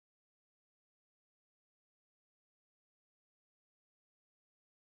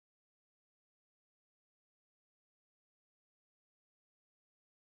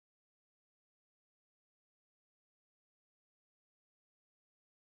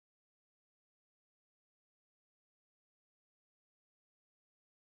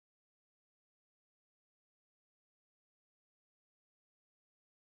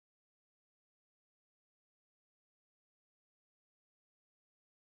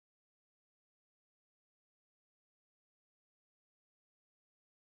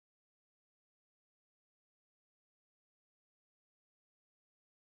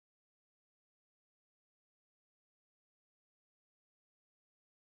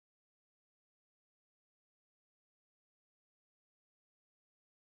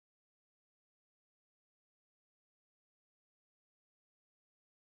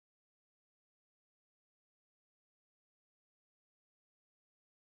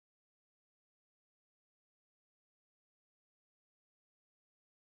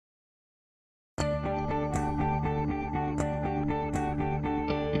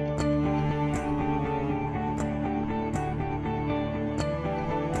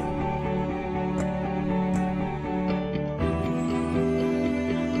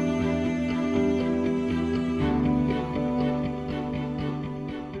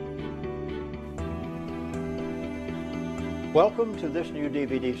Welcome to this new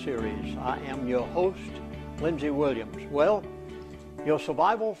DVD series. I am your host, Lindsey Williams. Well, your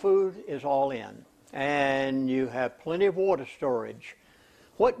survival food is all in, and you have plenty of water storage.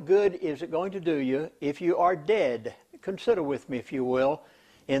 What good is it going to do you if you are dead? Consider with me, if you will,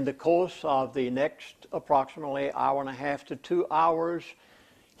 in the course of the next approximately hour and a half to 2 hours,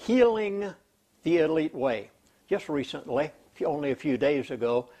 healing the elite way. Just recently, only a few days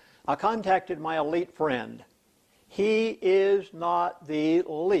ago, I contacted my elite friend. He is not the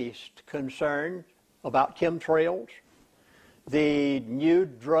least concerned about chemtrails, the new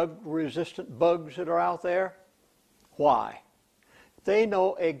drug-resistant bugs that are out there. Why? They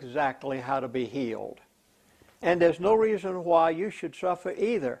know exactly how to be healed. And there's no reason why you should suffer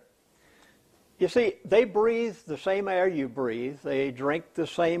either. You see, they breathe the same air you breathe. They drink the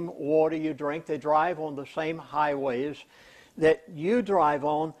same water you drink. They drive on the same highways that you drive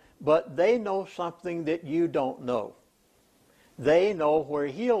on. But they know something that you don't know. They know where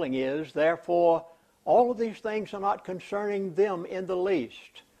healing is, therefore all of these things are not concerning them in the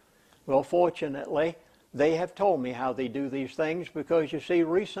least. Well, fortunately, they have told me how they do these things because, you see,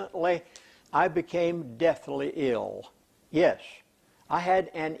 recently I became deathly ill. Yes, I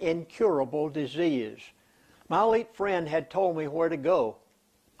had an incurable disease. My elite friend had told me where to go.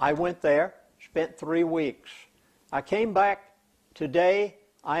 I went there, spent 3 weeks. I came back today.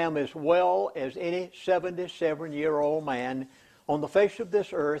 I am as well as any 77-year-old man on the face of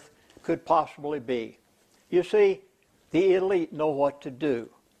this earth could possibly be. You see, the elite know what to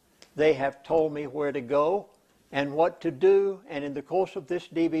do. They have told me where to go and what to do, and in the course of this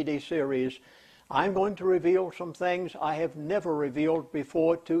DVD series, I'm going to reveal some things I have never revealed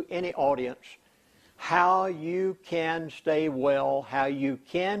before to any audience. How you can stay well, how you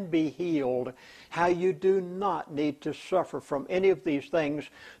can be healed, how you do not need to suffer from any of these things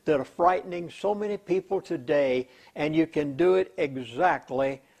that are frightening so many people today, and you can do it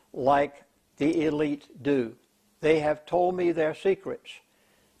exactly like the elite do. They have told me their secrets.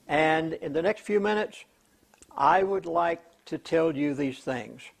 And in the next few minutes, I would like to tell you these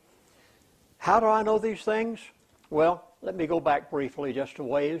things. How do I know these things? Well, let me go back briefly just a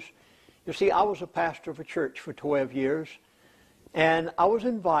ways. You see, I was a pastor of a church for 12 years, and I was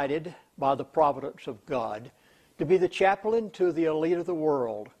invited by the providence of God to be the chaplain to the elite of the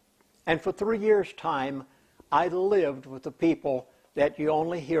world. And for 3 years' time, I lived with the people that you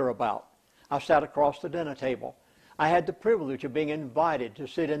only hear about. I sat across the dinner table. I had the privilege of being invited to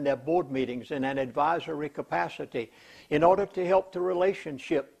sit in their board meetings in an advisory capacity in order to help the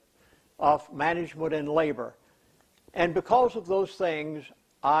relationship of management and labor. And because of those things,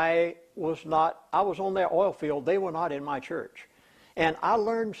 I was on their oil field. They were not in my church. And I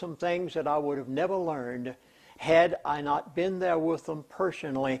learned some things that I would have never learned had I not been there with them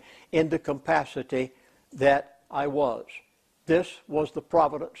personally in the capacity that I was. This was the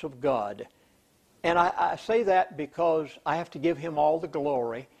providence of God. And I say that because I have to give him all the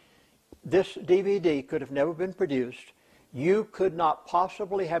glory. This DVD could have never been produced. You could not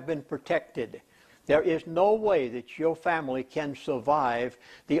possibly have been protected. There is no way that your family can survive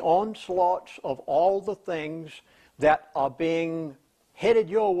the onslaughts of all the things that are being headed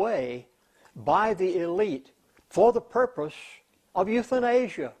your way by the elite for the purpose of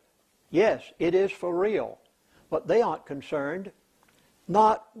euthanasia. Yes, it is for real, but they aren't concerned,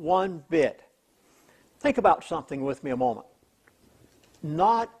 not one bit. Think about something with me a moment.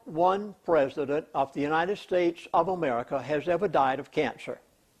 Not one president of the United States of America has ever died of cancer.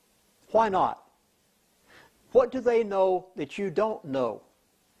 Why not? What do they know that you don't know?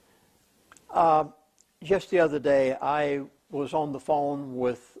 Just the other day, I was on the phone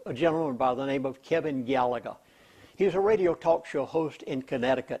with a gentleman by the name of Kevin Gallagher. He's a radio talk show host in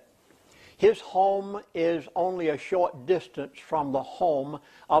Connecticut. His home is only a short distance from the home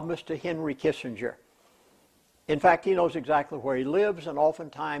of Mr. Henry Kissinger. In fact, he knows exactly where he lives, and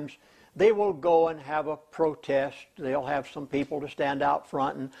oftentimes they will go and have a protest. They'll have some people to stand out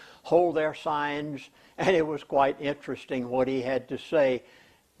front and hold their signs, and it was quite interesting what he had to say.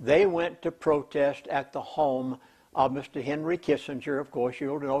 They went to protest at the home of Mr. Henry Kissinger. Of course,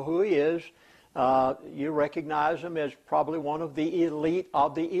 you'll know who he is. You recognize him as probably one of the elite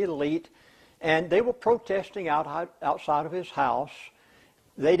of the elite, and they were protesting outside of his house.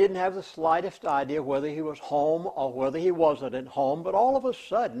 They didn't have the slightest idea whether he was home or whether he wasn't at home, but all of a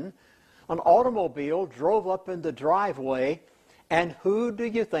sudden, an automobile drove up in the driveway, and who do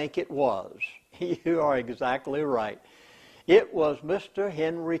you think it was? You are exactly right. It was Mr.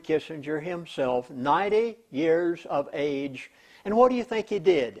 Henry Kissinger himself, 90 years of age. And what do you think he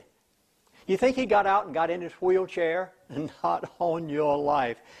did? You think he got out and got in his wheelchair? Not on your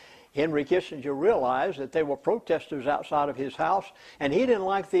life. Henry Kissinger realized that there were protesters outside of his house, and he didn't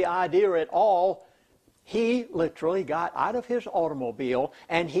like the idea at all. He literally got out of his automobile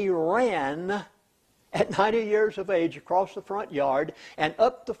and he ran at 90 years of age across the front yard and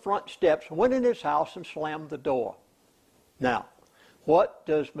up the front steps, went in his house and slammed the door. Now, what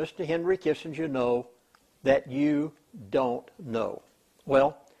does Mr. Henry Kissinger know that you don't know?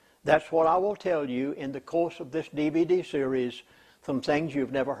 Well, that's what I will tell you in the course of this DVD series, some things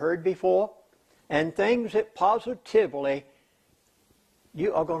you've never heard before and things that positively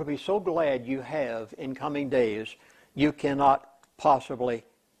you are going to be so glad you have in coming days you cannot possibly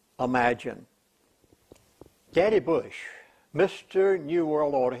imagine. Daddy Bush, Mr. New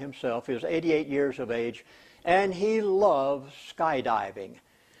World Order himself, is 88 years of age, and he loves skydiving.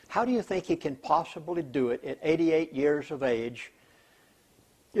 How do you think he can possibly do it at 88 years of age?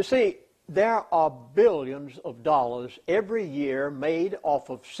 You see, there are billions of dollars every year made off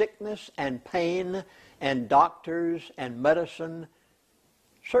of sickness and pain and doctors and medicine.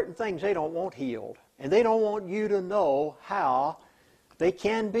 Certain things they don't want healed, and they don't want you to know how they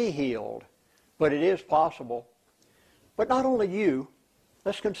can be healed. But it is possible. But not only you,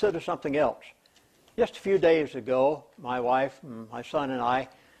 let's consider something else. Just a few days ago, my wife, my son, and I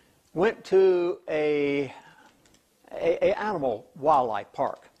went to a animal wildlife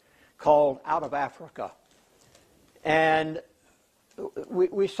park called Out of Africa. And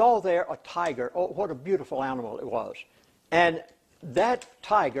we saw there a tiger. Oh, what a beautiful animal it was. And that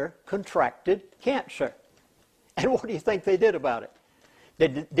tiger contracted cancer. And what do you think they did about it?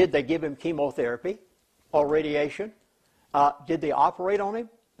 Did they give him chemotherapy or radiation? Did they operate on him?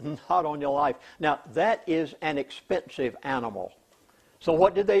 Not on your life. Now, that is an expensive animal. So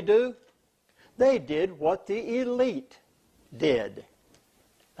what did they do? They did what the elite did.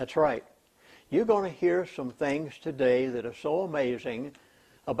 That's right. You're going to hear some things today that are so amazing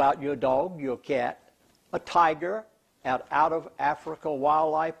about your dog, your cat, a tiger at Out of Africa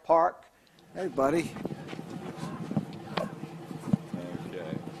Wildlife Park. Hey, buddy.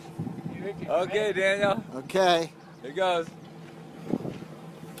 Okay, Daniel. Okay. Here goes.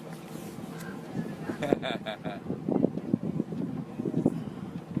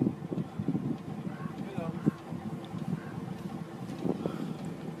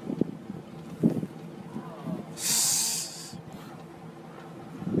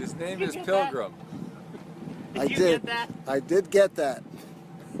 His name is Pilgrim. I did. Get that? I did get that.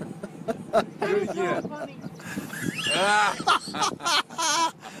 Do it again.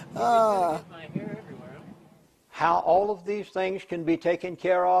 How all of these things can be taken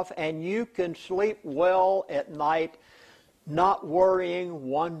care of, and you can sleep well at night, not worrying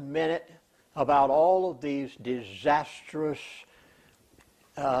 1 minute about all of these disastrous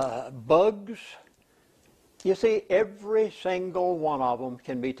bugs. You see, every single one of them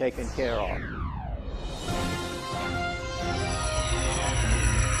can be taken care of.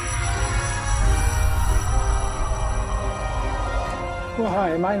 Well,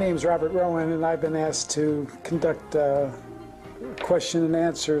 hi, my name's Robert Rowan, and I've been asked to conduct question and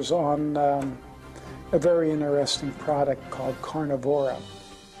answers on a very interesting product called Carnivora.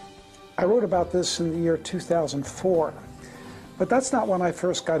 I wrote about this in the year 2004, but that's not when I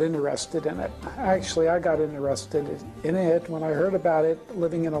first got interested in it. Actually, I got interested in it when I heard about it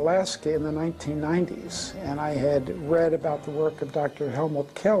living in Alaska in the 1990s, and I had read about the work of Dr.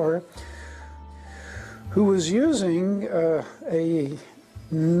 Helmut Keller, who was using a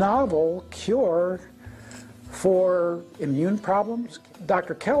novel cure for immune problems.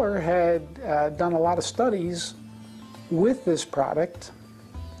 Dr. Keller had done a lot of studies with this product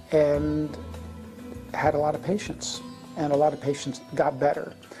and had a lot of patients, and a lot of patients got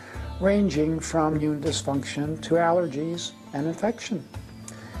better, ranging from immune dysfunction to allergies and infection.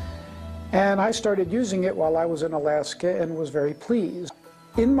 And I started using it while I was in Alaska and was very pleased.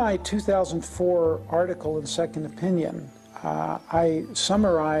 In my 2004 article in Second Opinion, I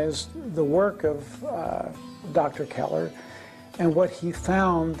summarized the work of Dr. Keller and what he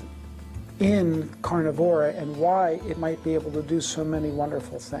found in Carnivora and why it might be able to do so many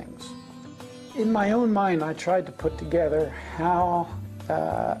wonderful things. In my own mind, I tried to put together how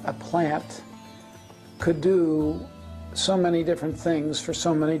a plant could do so many different things for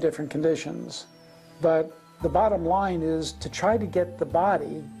so many different conditions. But the bottom line is to try to get the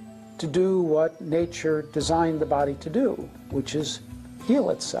body to do what nature designed the body to do, which is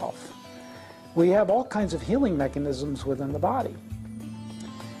heal itself. We have all kinds of healing mechanisms within the body.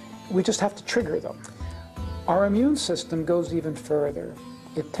 We just have to trigger them. Our immune system goes even further.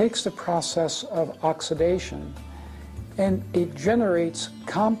 It takes the process of oxidation and it generates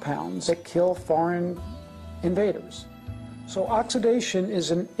compounds that kill foreign invaders. So oxidation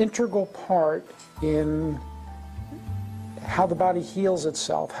is an integral part in how the body heals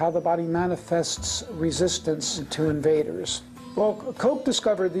itself, how the body manifests resistance to invaders. Well, Koch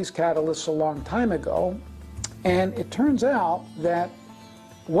discovered these catalysts a long time ago, and it turns out that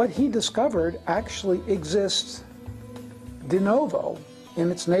what he discovered actually exists de novo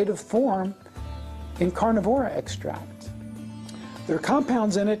in its native form in carnivora extract. There are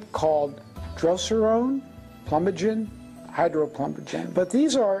compounds in it called droserone, plumbagin, hydroplumbagin, but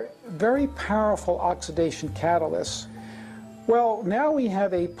these are very powerful oxidation catalysts. Well, now we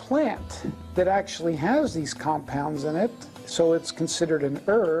have a plant that actually has these compounds in it, so it's considered an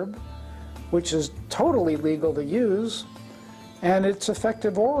herb, which is totally legal to use, and it's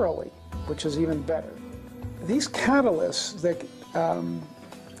effective orally, which is even better. These catalysts that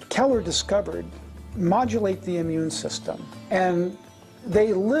Keller discovered modulate the immune system, and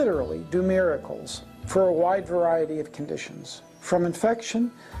they literally do miracles for a wide variety of conditions, from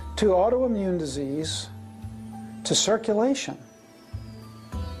infection to autoimmune disease to circulation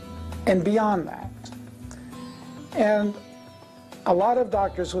and beyond that. And a lot of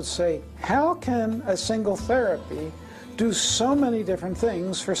doctors would say, how can a single therapy do so many different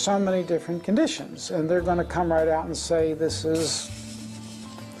things for so many different conditions? And they're going to come right out and say this is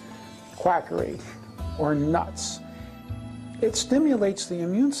quackery or nuts. It stimulates the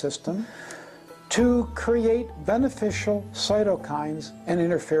immune system to create beneficial cytokines and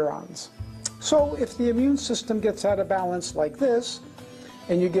interferons. So if the immune system gets out of balance like this,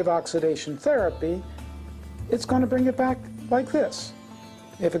 and you give oxidation therapy, it's going to bring it back like this.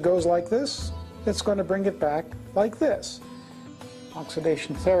 If it goes like this, it's going to bring it back like this.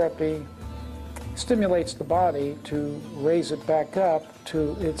 Oxidation therapy stimulates the body to raise it back up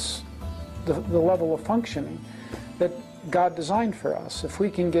to the level of functioning that God designed for us. If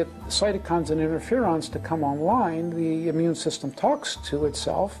we can get cytokines and interferons to come online, the immune system talks to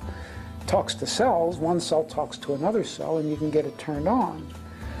itself, talks to cells, one cell talks to another cell, and you can get it turned on.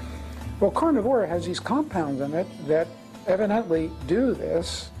 Well, carnivora has these compounds in it that evidently do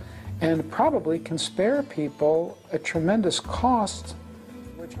this and probably can spare people a tremendous cost,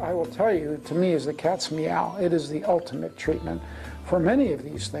 which I will tell you, to me, is the cat's meow. It is the ultimate treatment for many of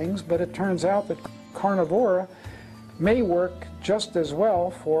these things, but it turns out that carnivora may work just as well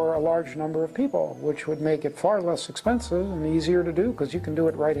for a large number of people, which would make it far less expensive and easier to do because you can do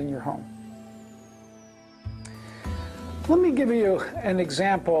it right in your home. Let me give you an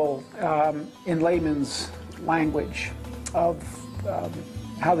example in layman's language of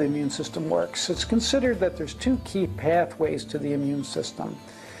how the immune system works. It's considered that there's two key pathways to the immune system.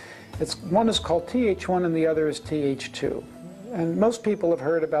 One is called Th1 and the other is Th2. And most people have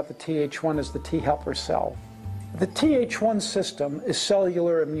heard about the Th1 as the T helper cell. The Th1 system is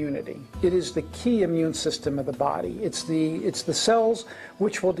cellular immunity. It is the key immune system of the body. It's the cells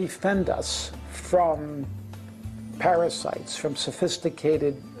which will defend us from parasites, from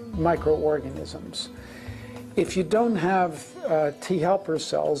sophisticated microorganisms. If you don't have T helper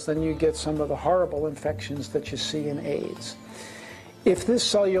cells, then you get some of the horrible infections that you see in AIDS. If this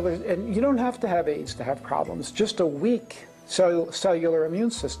cellular, and you don't have to have AIDS to have problems, just a weak cellular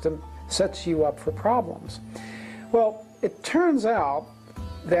immune system sets you up for problems. Well, it turns out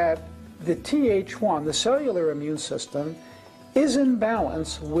that the Th1, the cellular immune system, is in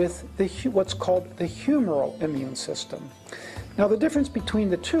balance with what's called the humoral immune system. Now, the difference between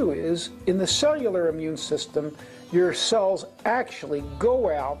the two is, in the cellular immune system, your cells actually go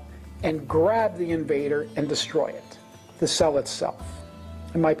out and grab the invader and destroy it, the cell itself.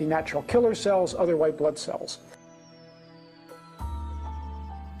 It might be natural killer cells, other white blood cells.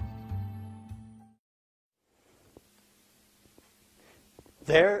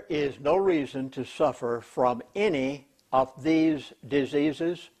 There is no reason to suffer from any of these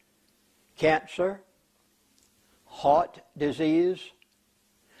diseases: cancer, heart disease,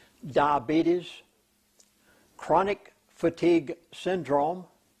 diabetes, chronic fatigue syndrome,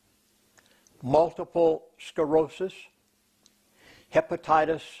 multiple sclerosis,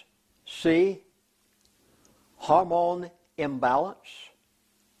 hepatitis C, hormone imbalance,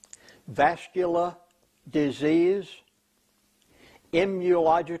 vascular disease,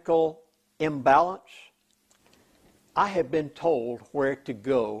 immunological imbalance. I have been told where to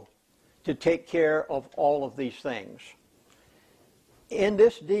go to take care of all of these things. In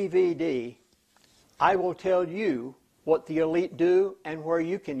this DVD, I will tell you what the elite do and where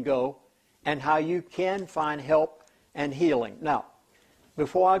you can go and how you can find help and healing. Now,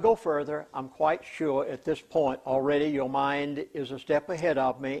 before I go further, I'm quite sure at this point already your mind is a step ahead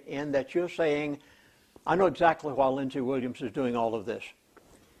of me in that you're saying, I know exactly why Lindsey Williams is doing all of this.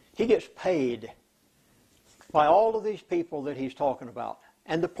 He gets paid by all of these people that he's talking about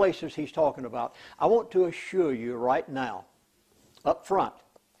and the places he's talking about. I want to assure you right now, up front,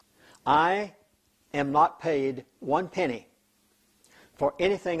 I am not paid 1 penny for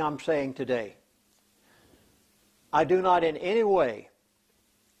anything I'm saying today. I do not in any way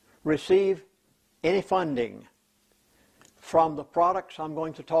receive any funding from the products I'm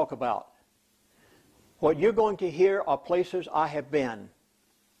going to talk about. What you're going to hear are places I have been.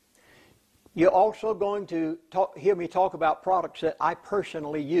 You're also going to hear me talk about products that I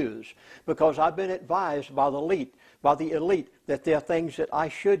personally use, because I've been advised by the elite that there are things that I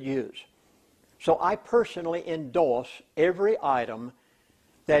should use. So I personally endorse every item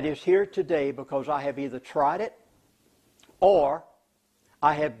that is here today because I have either tried it or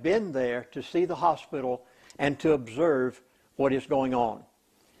I have been there to see the hospital and to observe what is going on.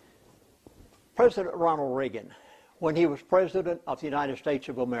 President Ronald Reagan, when he was President of the United States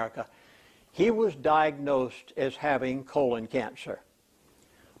of America, he was diagnosed as having colon cancer.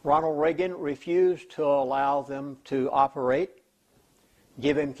 Ronald Reagan refused to allow them to operate,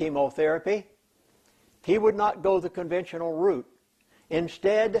 give him chemotherapy. He would not go the conventional route.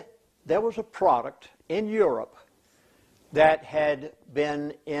 Instead, there was a product in Europe that had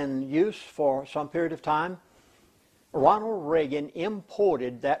been in use for some period of time. Ronald Reagan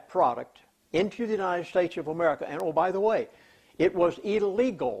imported that product into the United States of America. And oh, by the way, it was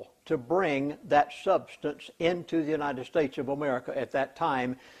illegal to bring that substance into the United States of America at that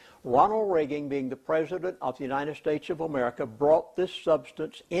time. Ronald Reagan, being the President of the United States of America, brought this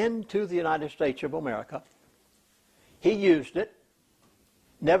substance into the United States of America. He used it,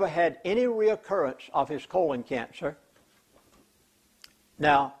 never had any reoccurrence of his colon cancer.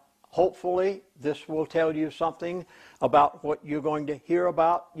 Now, hopefully, this will tell you something about what you're going to hear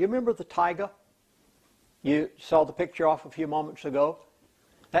about. You remember the tiger? You saw the picture off a few moments ago.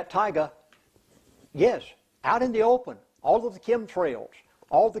 That tiger, yes, out in the open, all of the chemtrails,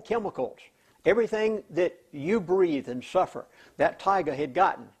 all the chemicals, everything that you breathe and suffer, that tiger had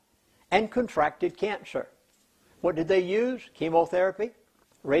gotten and contracted cancer. What did they use? Chemotherapy,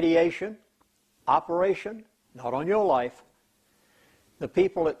 radiation, operation, not on your life. The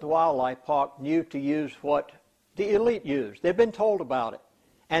people at the wildlife park knew to use what the elite used. They've been told about it,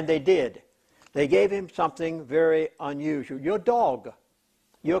 and they did. They gave him something very unusual. Your dog,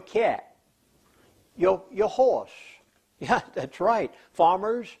 your cat, your horse. Yeah, that's right.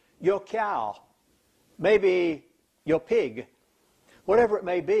 Farmers, your cow, maybe your pig, whatever it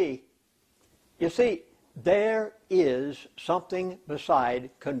may be. You see, there is something beside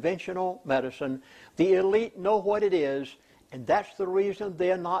conventional medicine. The elite know what it is, and that's the reason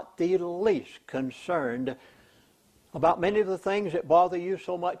they're not the least concerned about many of the things that bother you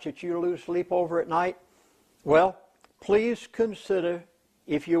so much that you lose sleep over at night. Well, please consider,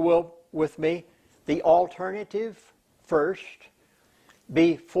 if you will, with me, the alternative first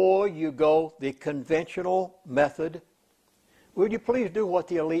before you go the conventional method. Would you please do what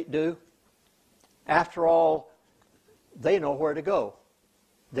the elite do? After all, they know where to go.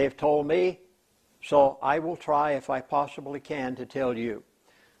 They've told me, so I will try, if I possibly can, to tell you.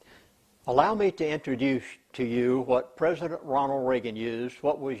 Allow me to introduce to you what President Ronald Reagan used,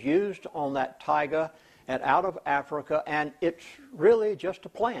 what was used on that tiger out of Africa, and it's really just a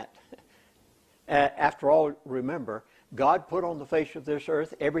plant. After all, remember, God put on the face of this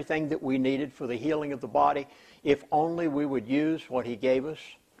earth everything that we needed for the healing of the body, if only we would use what He gave us.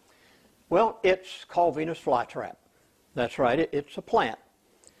 Well, it's called Venus flytrap. That's right, it's a plant.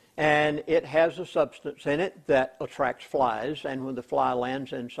 And it has a substance in it that attracts flies, and when the fly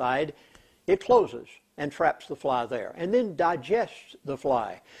lands inside, it closes and traps the fly there, and then digests the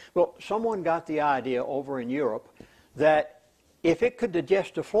fly. Well, someone got the idea over in Europe that if it could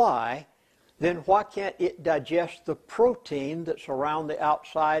digest a fly, then why can't it digest the protein that's around the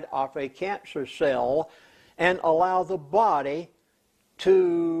outside of a cancer cell and allow the body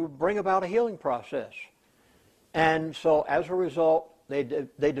to bring about a healing process? And so as a result, they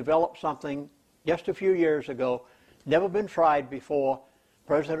developed something just a few years ago, never been tried before.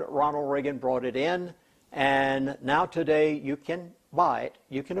 President Ronald Reagan brought it in, and now today you can buy it,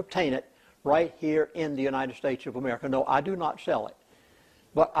 you can obtain it right here in the United States of America. No, I do not sell it,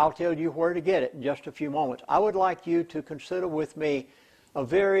 but I'll tell you where to get it in just a few moments. I would like you to consider with me a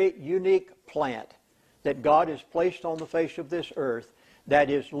very unique plant that God has placed on the face of this earth that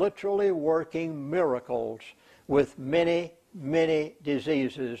is literally working miracles with many, many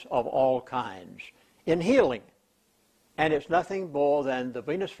diseases of all kinds in healing. And it's nothing more than the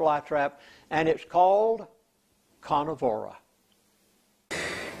Venus flytrap, and it's called carnivora.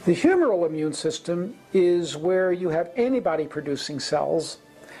 The humoral immune system is where you have antibody-producing cells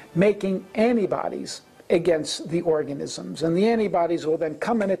making antibodies against the organisms. And the antibodies will then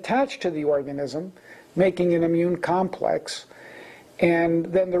come and attach to the organism, making an immune complex. And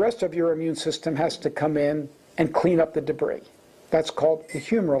then the rest of your immune system has to come in and clean up the debris. That's called the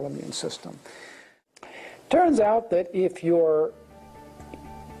humoral immune system. Turns out that if your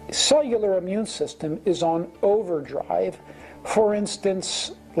cellular immune system is on overdrive, for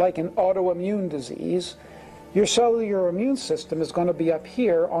instance, like an autoimmune disease, your cellular immune system is going to be up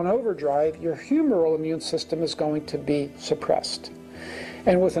here on overdrive. Your humoral immune system is going to be suppressed.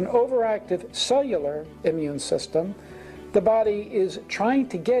 And with an overactive cellular immune system, the body is trying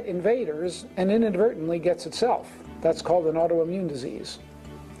to get invaders and inadvertently gets itself. That's called an autoimmune disease.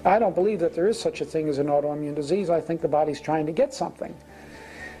 I don't believe that there is such a thing as an autoimmune disease. I think the body's trying to get something.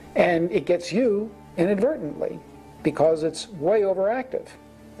 And it gets you inadvertently because it's way overactive.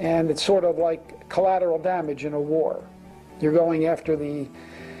 And it's sort of like collateral damage in a war. You're going after the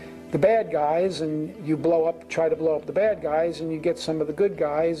bad guys, and you try to blow up the bad guys, and you get some of the good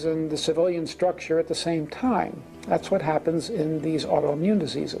guys and the civilian structure at the same time. That's what happens in these autoimmune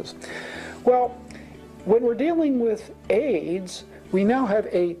diseases. Well, when we're dealing with AIDS, we now have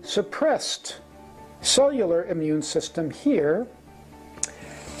a suppressed cellular immune system here,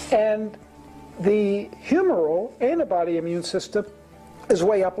 and the humoral antibody immune system is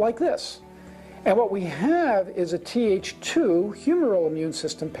way up like this. And what we have is a Th2 humoral immune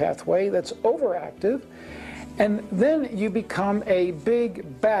system pathway that's overactive, and then you become a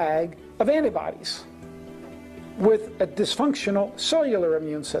big bag of antibodies with a dysfunctional cellular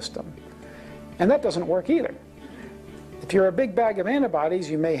immune system. And that doesn't work either. If you're a big bag of antibodies,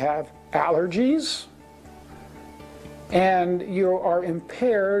 you may have allergies, and you are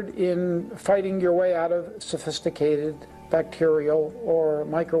impaired in fighting your way out of sophisticated bacterial or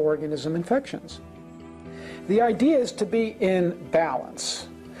microorganism infections. The idea is to be in balance.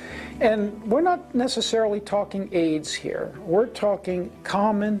 And we're not necessarily talking AIDS here. We're talking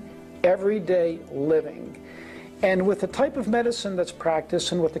common, everyday living. And with the type of medicine that's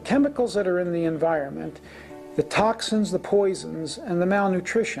practiced and with the chemicals that are in the environment, the toxins, the poisons, and the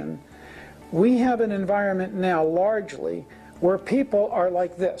malnutrition, we have an environment now largely where people are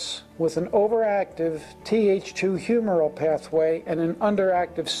like this, with an overactive Th2 humoral pathway and an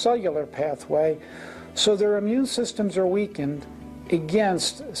underactive cellular pathway, so their immune systems are weakened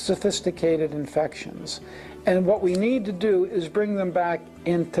against sophisticated infections. And what we need to do is bring them back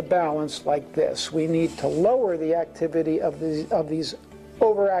into balance like this. We need to lower the activity of these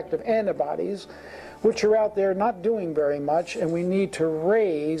overactive antibodies, which are out there not doing very much, and we need to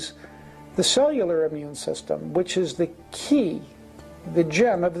raise the cellular immune system, which is the key, the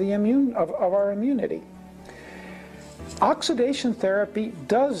gem of our immunity. Oxidation therapy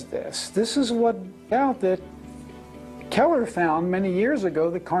does this. This is what out that Keller found many years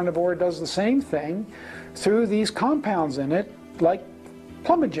ago. The carnivore does the same thing through these compounds in it, like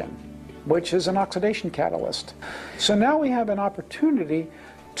plumogen, which is an oxidation catalyst. So now we have an opportunity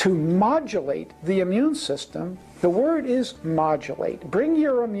to modulate the immune system. The word is modulate. Bring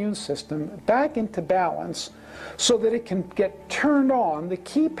your immune system back into balance so that it can get turned on, the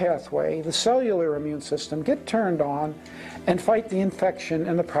key pathway, the cellular immune system, get turned on and fight the infection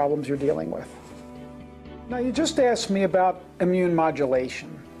and the problems you're dealing with. Now, you just asked me about immune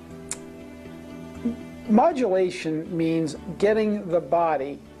modulation. Modulation means getting the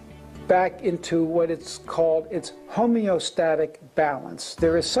body back into what it's called its homeostatic balance.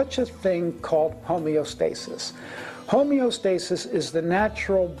 There is such a thing called homeostasis. Homeostasis is the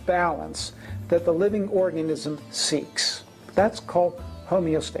natural balance that the living organism seeks. That's called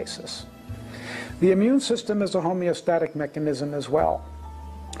homeostasis. The immune system is a homeostatic mechanism as well.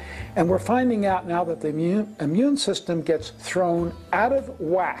 And we're finding out now that the immune system gets thrown out of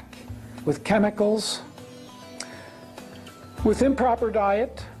whack with chemicals, with improper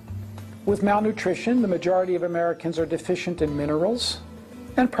diet, with malnutrition. The majority of Americans are deficient in minerals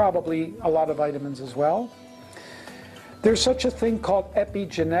and probably a lot of vitamins as well. There's such a thing called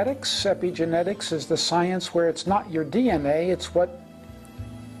epigenetics. Epigenetics is the science where it's not your DNA, it's what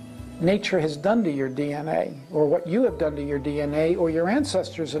nature has done to your DNA, or what you have done to your DNA, or your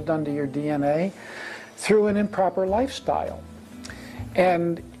ancestors have done to your DNA through an improper lifestyle.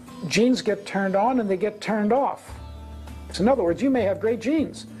 And genes get turned on and they get turned off. So in other words, you may have great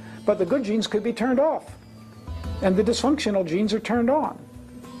genes, but the good genes could be turned off, and the dysfunctional genes are turned on.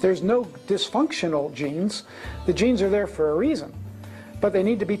 There's no dysfunctional genes. The genes are there for a reason, but they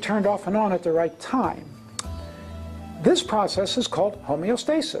need to be turned off and on at the right time. This process is called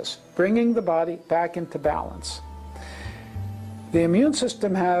homeostasis, bringing the body back into balance. The immune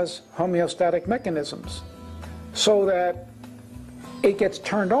system has homeostatic mechanisms so that it gets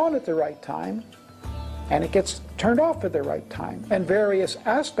turned on at the right time, and it gets turned off at the right time. And various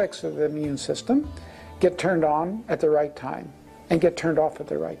aspects of the immune system get turned on at the right time and get turned off at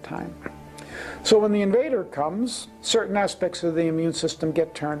the right time. So when the invader comes, certain aspects of the immune system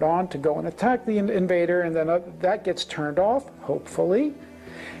get turned on to go and attack the invader, and then that gets turned off, hopefully.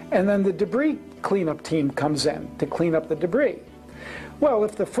 And then the debris cleanup team comes in to clean up the debris. Well,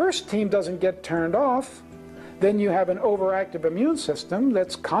 if the first team doesn't get turned off, then you have an overactive immune system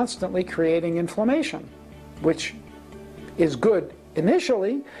that's constantly creating inflammation, which is good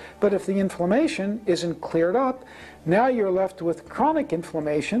initially, but if the inflammation isn't cleared up, now you're left with chronic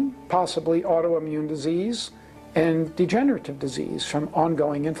inflammation, possibly autoimmune disease and degenerative disease from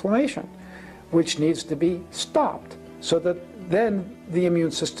ongoing inflammation, which needs to be stopped so that then the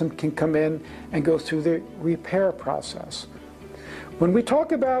immune system can come in and go through the repair process. When we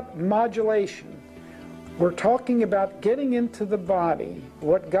talk about modulation, we're talking about getting into the body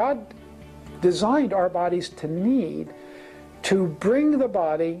what God designed our bodies to need to bring the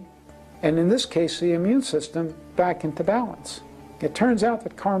body, and in this case the immune system, back into balance. It turns out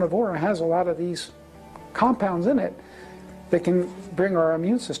that carnivora has a lot of these compounds in it that can bring our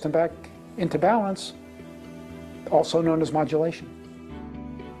immune system back into balance, also known as modulation.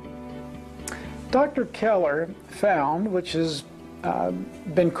 Dr. Keller found, which has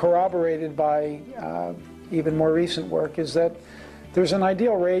been corroborated by even more recent work, is that there's an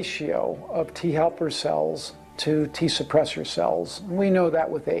ideal ratio of T helper cells to T suppressor cells. We know that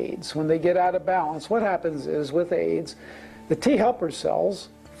with AIDS. When they get out of balance, what happens is with AIDS, the T helper cells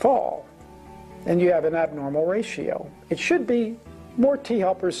fall, and you have an abnormal ratio. It should be more T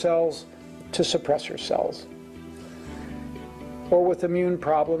helper cells to suppressor cells. Or with immune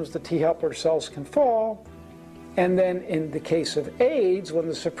problems, the T helper cells can fall, and then in the case of AIDS, when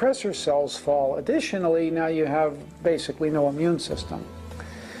the suppressor cells fall additionally, now you have basically no immune system.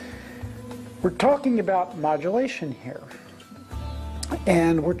 We're talking about modulation here,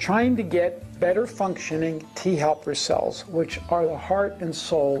 and we're trying to get better functioning T helper cells, which are the heart and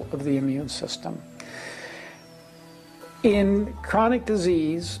soul of the immune system. In chronic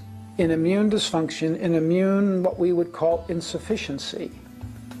disease, in immune dysfunction, in immune, what we would call insufficiency,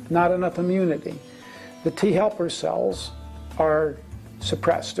 not enough immunity, the T helper cells are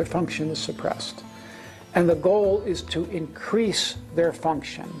suppressed, their function is suppressed. And the goal is to increase their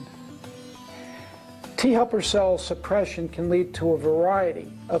function. T helper cell suppression can lead to a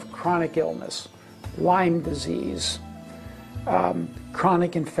variety of chronic illness, Lyme disease,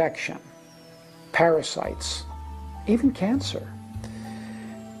 chronic infection, parasites, even cancer.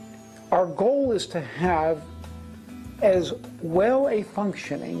 Our goal is to have as well a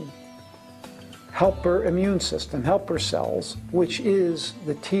functioning helper immune system, helper cells, which is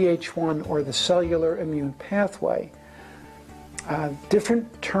the Th1 or the cellular immune pathway.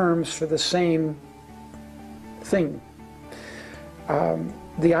 Different terms for the same thing.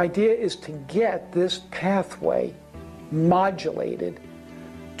 The idea is to get this pathway modulated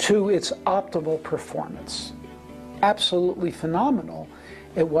to its optimal performance. Absolutely phenomenal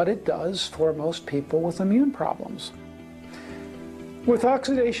at what it does for most people with immune problems. With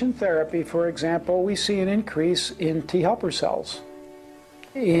oxidation therapy, for example, we see an increase in T helper cells.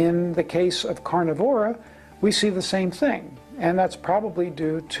 In the case of carnivora, we see the same thing, and that's probably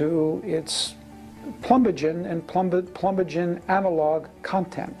due to its plumbagen and plumbagen analog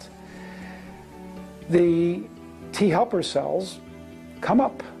content. The T helper cells come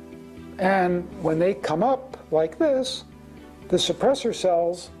up, and when they come up like this, the suppressor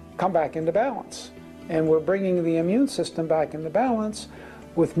cells come back into balance. And we're bringing the immune system back into balance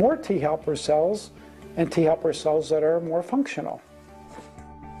with more T helper cells and T helper cells that are more functional.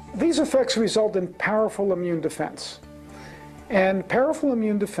 These effects result in powerful immune defense. And powerful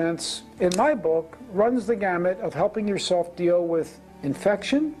immune defense, in my book, runs the gamut of helping yourself deal with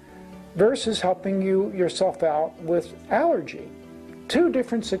infection versus helping yourself out with allergy. Two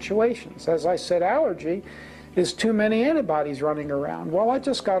different situations. As I said, allergy is too many antibodies running around. Well, I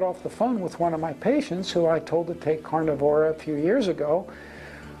just got off the phone with one of my patients who I told to take carnivora a few years ago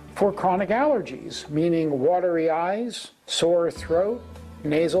for chronic allergies, meaning watery eyes, sore throat,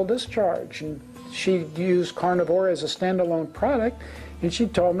 nasal discharge. And she used carnivora as a standalone product, and she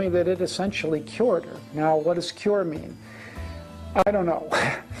told me that it essentially cured her. Now, what does cure mean? I don't know.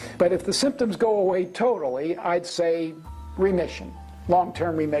 But if the symptoms go away totally, I'd say remission,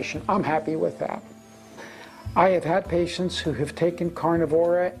 long-term remission. I'm happy with that. I have had patients who have taken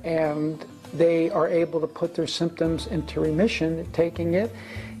carnivora and they are able to put their symptoms into remission taking it.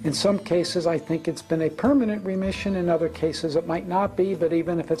 In some cases, I think it's been a permanent remission. In other cases, it might not be, but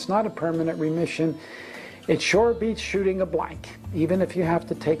even if it's not a permanent remission, it sure beats shooting a blank, even if you have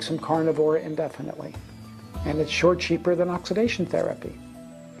to take some carnivora indefinitely. and it's sure cheaper than oxidation therapy.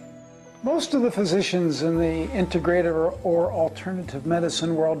 Most of the physicians in the integrative or alternative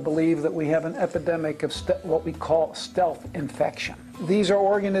medicine world believe that we have an epidemic of what we call stealth infection. These are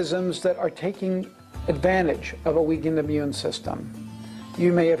organisms that are taking advantage of a weakened immune system.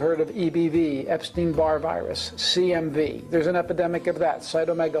 You may have heard of EBV, Epstein-Barr virus, CMV. There's an epidemic of that,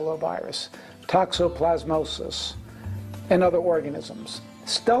 cytomegalovirus, toxoplasmosis, and other organisms.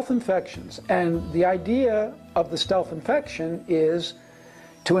 Stealth infections. And the idea of the stealth infection is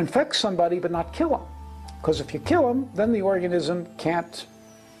to infect somebody but not kill them. Because if you kill them, then the organism can't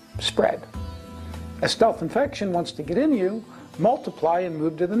spread. A stealth infection wants to get in you, multiply, and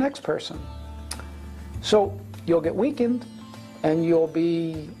move to the next person. So you'll get weakened, and your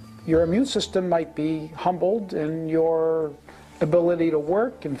immune system might be humbled, and your ability to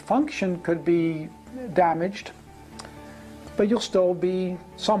work and function could be damaged, but you'll still be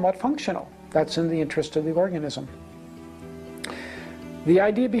somewhat functional. That's in the interest of the organism. The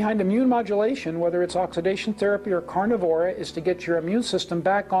idea behind immune modulation, whether it's oxidation therapy or carnivora, is to get your immune system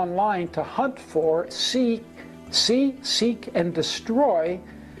back online to hunt for, seek, and destroy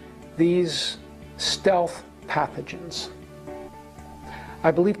these stealth pathogens. I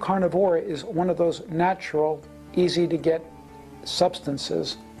believe carnivora is one of those natural, easy-to-get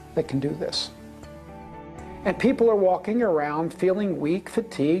substances that can do this. And people are walking around feeling weak,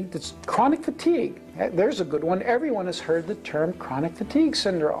 fatigued. It's chronic fatigue. There's a good one. Everyone has heard the term chronic fatigue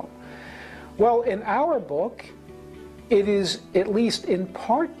syndrome. Well, in our book, it is at least in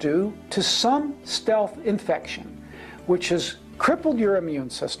part due to some stealth infection, which has crippled your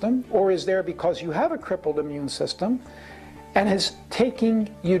immune system, or is there because you have a crippled immune system, and is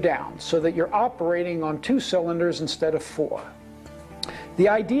taking you down so that you're operating on 2 cylinders instead of 4. The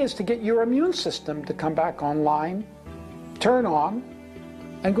idea is to get your immune system to come back online, turn on,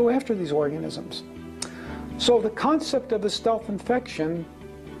 and go after these organisms. So the concept of a stealth infection,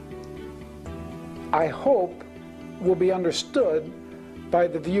 I hope, will be understood by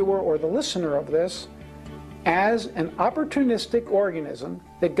the viewer or the listener of this as an opportunistic organism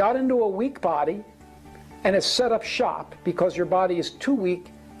that got into a weak body and has set up shop because your body is too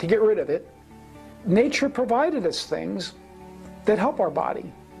weak to get rid of it. Nature provided us things that help our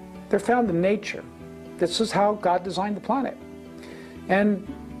body. They're found in nature. This is how God designed the planet. And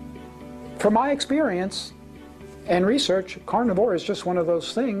from my experience and research, carnivore is just one of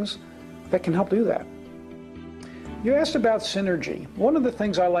those things that can help do that. You asked about synergy. One of the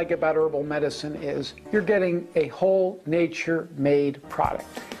things I like about herbal medicine is you're getting a whole nature-made product.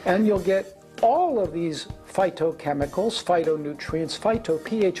 And you'll get all of these phytochemicals, phytonutrients, phyto,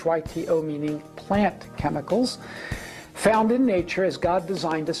 P-H-Y-T-O, meaning plant chemicals, found in nature as God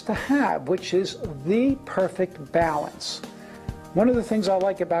designed us to have, which is the perfect balance. One of the things I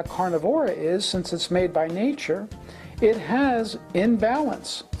like about carnivora is, since it's made by nature, it has in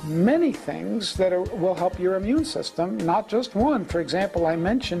balance many things that will help your immune system, not just one. For example, I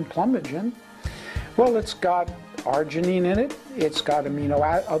mentioned plumbagin. Well, it's got arginine in it, it's got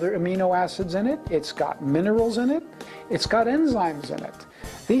other amino acids in it, it's got minerals in it, it's got enzymes in it.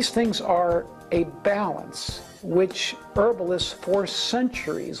 These things are a balance which herbalists for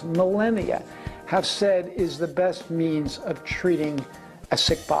centuries, millennia, have said is the best means of treating a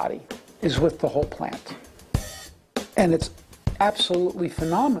sick body, is with the whole plant. And it's absolutely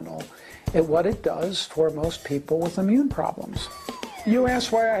phenomenal at what it does for most people with immune problems. You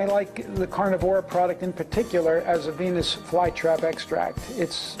asked why I like the carnivora product in particular as a Venus flytrap extract.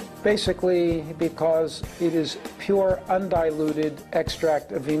 It's basically because it is pure, undiluted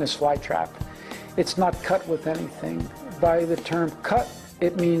extract of Venus flytrap. It's not cut with anything. By the term cut,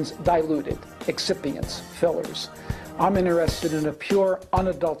 it means diluted, excipients, fillers. I'm interested in a pure,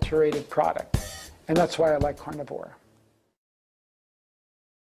 unadulterated product, and that's why I like carnivora.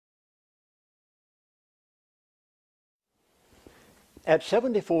 At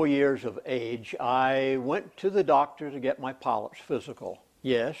 74 years of age, I went to the doctor to get my pilot's physical.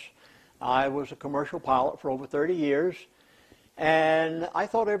 Yes, I was a commercial pilot for over 30 years, and I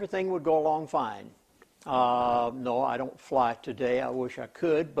thought everything would go along fine. No, I don't fly today. I wish I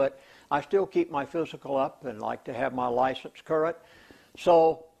could, but I still keep my physical up and like to have my license current.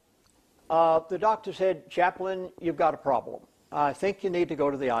 So the doctor said, "Chaplain, you've got a problem. I think you need to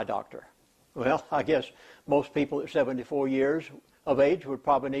go to the eye doctor." Well, I guess most people at 74 years of age would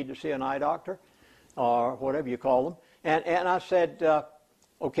probably need to see an eye doctor or whatever you call them. And I said,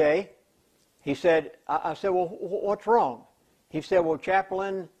 okay. He said, I said, well, what's wrong? He said, well,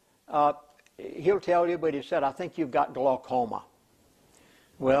 Chaplain, he'll tell you, but he said, I think you've got glaucoma.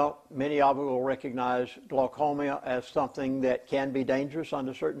 Well, many of you will recognize glaucoma as something that can be dangerous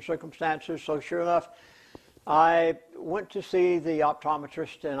under certain circumstances. So sure enough, I went to see the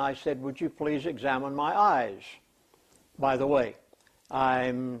optometrist and I said, would you please examine my eyes? By the way,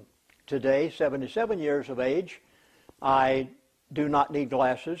 I'm today 77 years of age. I do not need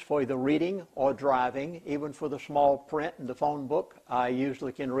glasses for either reading or driving. Even for the small print in the phone book, I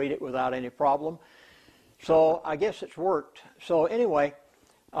usually can read it without any problem. So I guess it's worked. So anyway,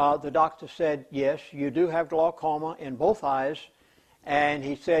 the doctor said, yes, you do have glaucoma in both eyes, and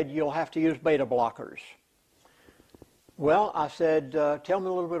he said you'll have to use beta blockers. Well, I said, tell me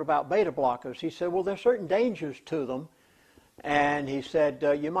a little bit about beta blockers. He said, well, there's certain dangers to them. And he said,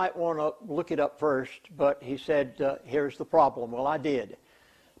 you might want to look it up first, but he said, here's the problem. Well, I did.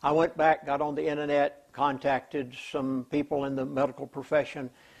 I went back, got on the internet, contacted some people in the medical profession,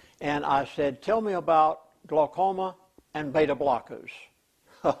 and I said, tell me about glaucoma and beta blockers.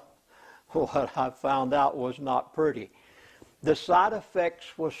 What I found out was not pretty. The side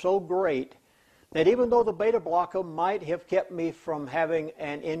effects were so great that even though the beta blocker might have kept me from having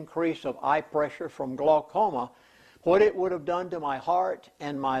an increase of eye pressure from glaucoma, what it would have done to my heart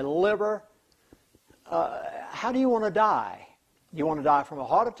and my liver, how do you want to die? You want to die from a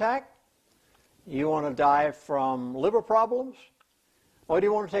heart attack? You want to die from liver problems? Or do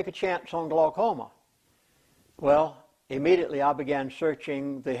you want to take a chance on glaucoma? Well, immediately I began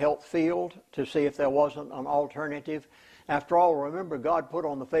searching the health field to see if there wasn't an alternative. After all, remember, God put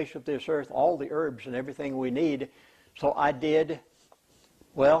on the face of this earth all the herbs and everything we need. So I did.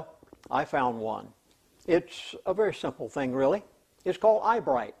 Well, I found one. It's a very simple thing, really. It's called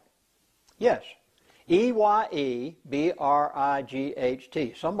Eyebright. Yes, E-Y-E-B-R-I-G-H-T.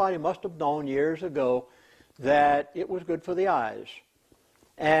 Somebody must have known years ago that it was good for the eyes.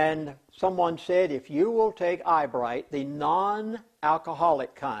 And someone said, if you will take Eyebright, the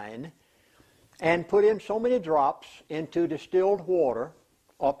non-alcoholic kind, and put in so many drops into distilled water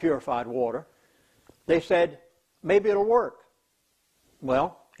or purified water, they said, maybe it'll work.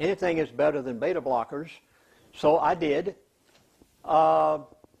 Well, anything is better than beta blockers, so I did. By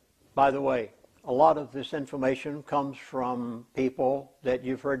the way, a lot of this information comes from people that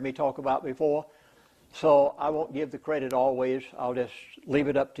you've heard me talk about before, so I won't give the credit always. I'll just leave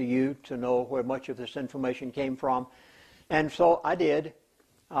it up to you to know where much of this information came from. And so I did.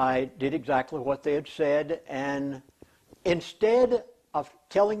 I did exactly what they had said, and instead of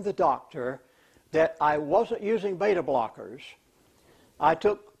telling the doctor that I wasn't using beta blockers, I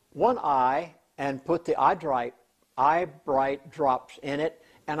took one eye and put the Eyebright drops in it,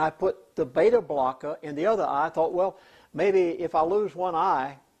 and I put the beta blocker in the other eye. I thought, well, maybe if I lose one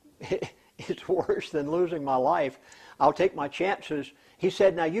eye, it's worse than losing my life. I'll take my chances. He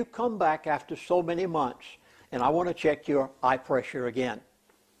said, now you come back after so many months, and I want to check your eye pressure again.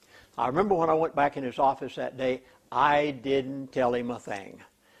 I remember when I went back in his office that day, I didn't tell him a thing.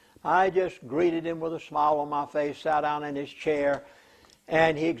 I just greeted him with a smile on my face, sat down in his chair,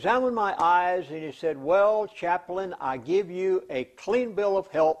 and he examined my eyes and he said, well, Chaplain, I give you a clean bill of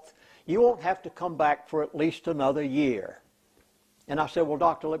health. You won't have to come back for at least another year. And I said, well,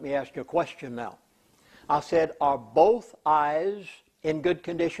 doctor, let me ask you a question now. I said, are both eyes in good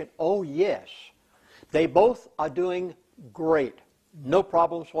condition? Oh, yes. They both are doing great. No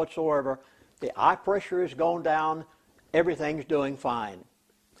problems whatsoever. The eye pressure is going down. Everything's doing fine.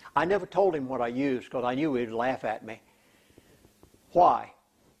 I never told him what I used because I knew he'd laugh at me. Why?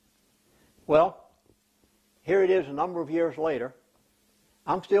 Well, here it is a number of years later.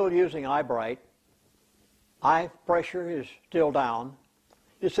 I'm still using Eyebright. Eye pressure is still down.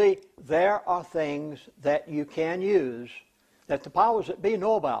 You see, there are things that you can use that the powers that be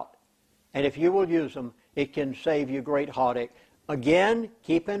know about. And if you will use them, it can save you great heartache. Again,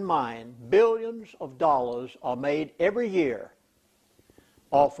 keep in mind, billions of dollars are made every year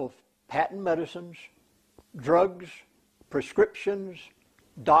off of patent medicines, drugs, prescriptions,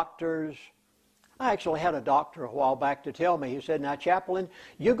 doctors. I actually had a doctor a while back to tell me, he said, now, Chaplain,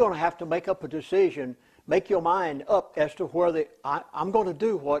 you're going to have to make up a decision, make your mind up as to whether I'm going to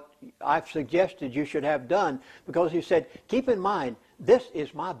do what I've suggested you should have done, because he said, keep in mind, this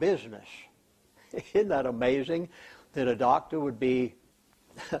is my business. Isn't that amazing that a doctor would be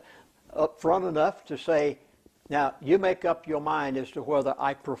upfront enough to say, now, you make up your mind as to whether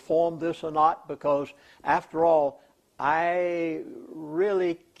I perform this or not, because after all, I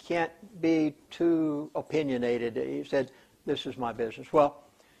really can't be too opinionated. He said, this is my business. Well,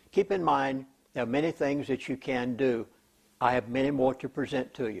 keep in mind, there are many things that you can do. I have many more to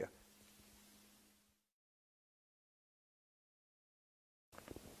present to you.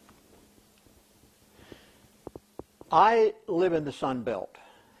 I live in the Sun Belt,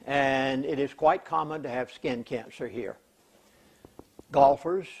 and it is quite common to have skin cancer here.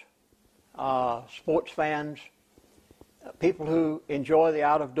 Golfers, sports fans, people who enjoy the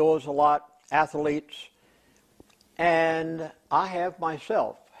out of doors a lot, athletes, and I have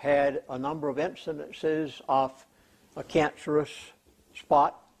myself had a number of incidences of a cancerous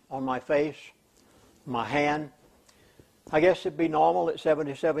spot on my face, my hand. I guess it'd be normal at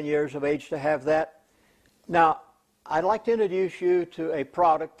 77 years of age to have that. Now, I'd like to introduce you to a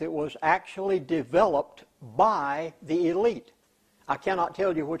product that was actually developed by the elite. I cannot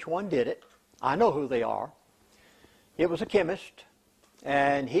tell you which one did it. I know who they are. It was a chemist,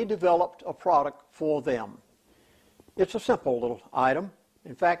 and he developed a product for them. It's a simple little item.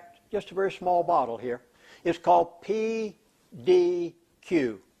 In fact, just a very small bottle here. It's called PDQ.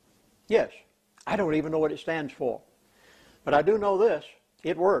 Yes, I don't even know what it stands for. But I do know this.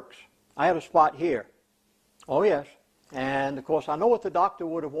 It works. I have a spot here. Oh, yes. And, of course, I know what the doctor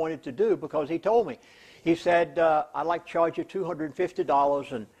would have wanted to do because he told me. He said, I'd like to charge you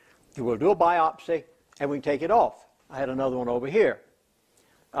 $250 and we'll do a biopsy and we can take it off. I had another one over here.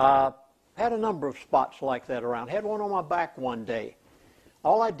 Had a number of spots like that around. Had one on my back one day.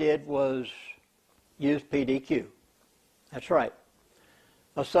 All I did was use PDQ. That's right.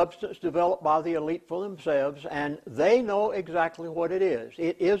 A substance developed by the elite for themselves, and they know exactly what it is.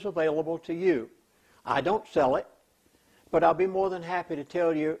 It is available to you. I don't sell it, but I'll be more than happy to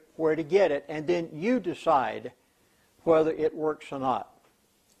tell you where to get it, and then you decide whether it works or not.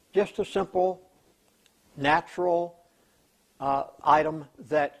 Just a simple, natural item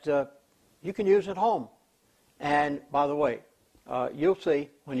that you can use at home. And by the way, you'll see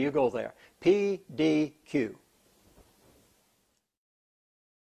when you go there. PDQ.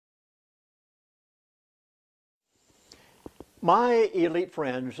 My elite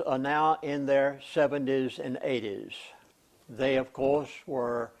friends are now in their 70s and 80s. They, of course,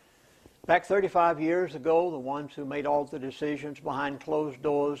 were, back 35 years ago, the ones who made all the decisions behind closed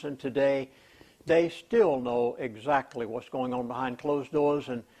doors, and today they still know exactly what's going on behind closed doors,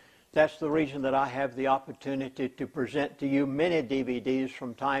 and that's the reason that I have the opportunity to present to you many DVDs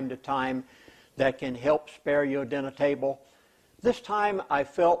from time to time that can help spare your dinner table. This time I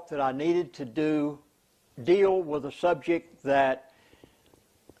felt that I needed to deal with a subject that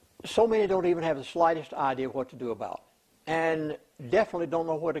so many don't even have the slightest idea what to do about, and definitely don't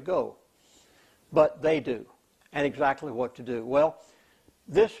know where to go. But they do, and exactly what to do. Well,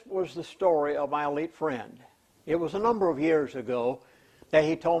 this was the story of my elite friend. It was a number of years ago that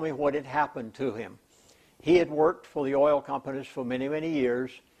he told me what had happened to him. He had worked for the oil companies for many, many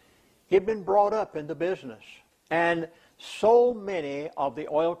years. He had been brought up in the business. And so many of the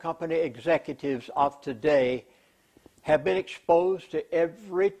oil company executives of today have been exposed to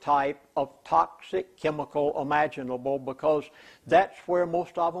every type of toxic chemical imaginable, because that's where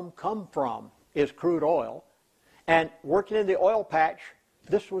most of them come from, is crude oil. And working in the oil patch,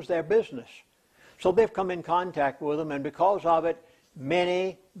 this was their business. So they've come in contact with them, and because of it,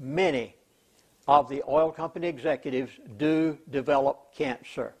 many, many of the oil company executives do develop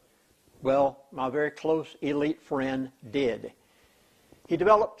cancer. Well, my very close elite friend did. He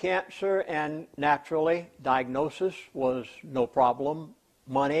developed cancer, and naturally, diagnosis was no problem.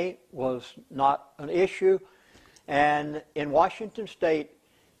 Money was not an issue. And in Washington State,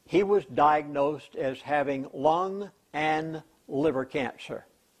 he was diagnosed as having lung and liver cancer.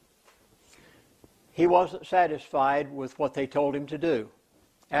 He wasn't satisfied with what they told him to do.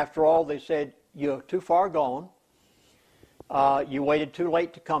 After all, they said, "You're too far gone. You waited too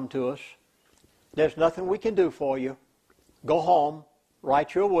late to come to us. There's nothing we can do for you. Go home,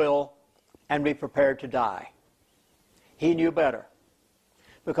 write your will, and be prepared to die." He knew better,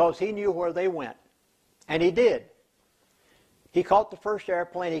 because he knew where they went, and he did. He caught the first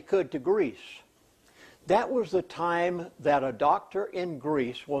airplane he could to Greece. That was the time that a doctor in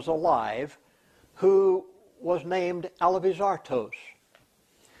Greece was alive who was named Alevizartos.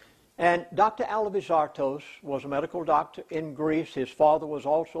 And Dr. Alevizartos was a medical doctor in Greece. His father was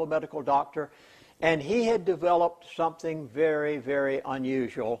also a medical doctor. And he had developed something very, very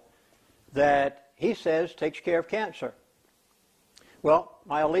unusual that he says takes care of cancer. Well,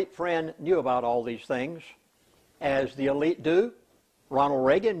 my elite friend knew about all these things, as the elite do. Ronald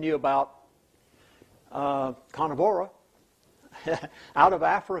Reagan knew about carnivora. Out of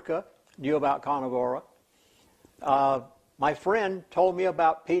Africa, knew about carnivora. My friend told me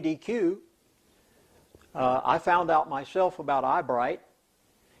about PDQ. I found out myself about Eyebright.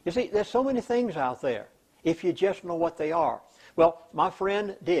 You see, there's so many things out there, if you just know what they are. Well, my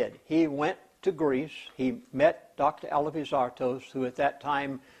friend did. He went to Greece. He met Dr. Alevizartos, who at that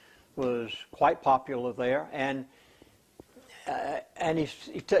time was quite popular there, and he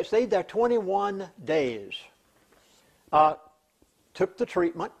stayed there 21 days. Took the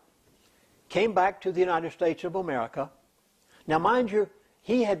treatment, came back to the United States of America. Now, mind you,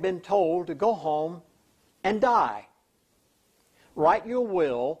 he had been told to go home and die. Write your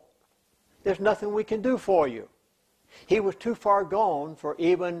will. There's nothing we can do for you. He was too far gone for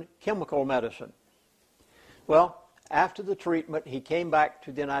even chemical medicine. Well, after the treatment, he came back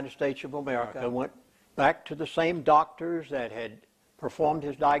to the United States of America and went back to the same doctors that had performed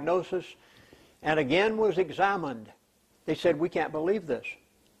his diagnosis and again was examined. They said, we can't believe this.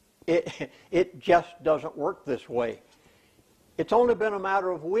 It just doesn't work this way. It's only been a matter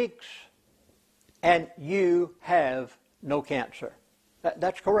of weeks and you have no cancer.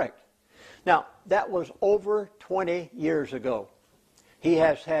 That's correct. Now, that was over 20 years ago. He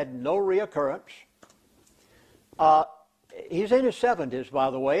has had no reoccurrence. He's in his 70s,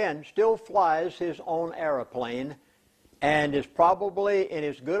 by the way, and still flies his own airplane and is probably in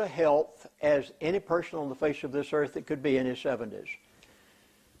as good a health as any person on the face of this earth that could be in his 70s.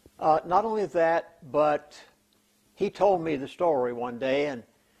 Not only that, but he told me the story one day, and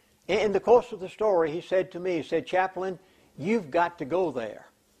in the course of the story, he said to me, he said, Chaplain, you've got to go there.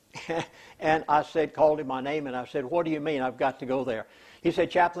 And I said, called him my name, and I said, what do you mean I've got to go there? He said,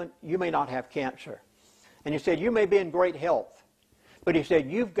 Chaplain, you may not have cancer. And he said, you may be in great health. But he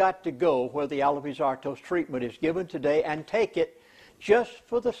said, you've got to go where the Alloy-Sartos treatment is given today and take it just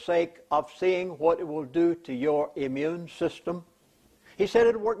for the sake of seeing what it will do to your immune system. He said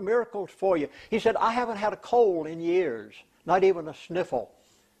it'll work miracles for you. He said, I haven't had a cold in years, not even a sniffle.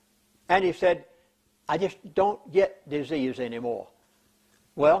 And he said, I just don't get disease anymore.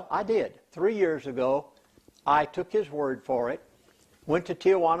 Well, I did. 3 years ago, I took his word for it, went to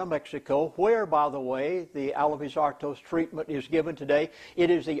Tijuana, Mexico, where, by the way, the Alloy-Sartos treatment is given today. It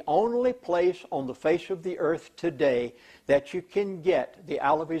is the only place on the face of the earth today that you can get the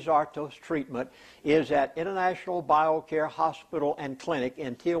Alloy-Sartos treatment is at International BioCare Hospital and Clinic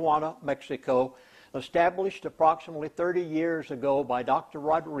in Tijuana, Mexico, established approximately 30 years ago by Dr.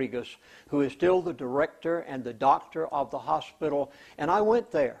 Rodriguez, who is still the director and the doctor of the hospital. And I went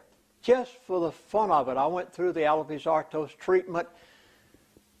there just for the fun of it. I went through the Alloy-Sartos treatment.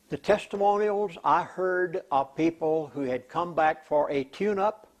 The testimonials I heard of people who had come back for a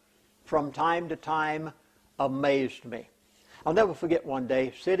tune-up from time to time amazed me. I'll never forget one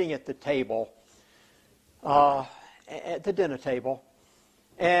day sitting at the table, at the dinner table,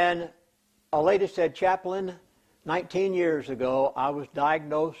 and a lady said, Chaplain, 19 years ago I was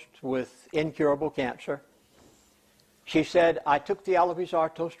diagnosed with incurable cancer. She said, I took the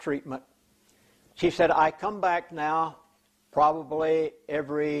Alloy-Sartos treatment. She said, I come back now probably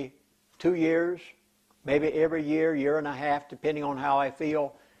every 2 years, maybe every year, year and a half, depending on how I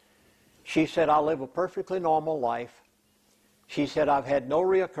feel. She said, I live a perfectly normal life. She said, I've had no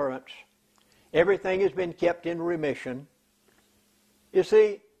reoccurrence. Everything has been kept in remission. You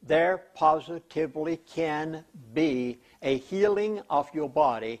see, there positively can be a healing of your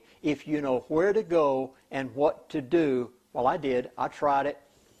body if you know where to go and what to do. Well, I did. I tried it.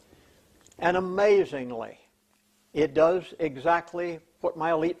 And amazingly, it does exactly what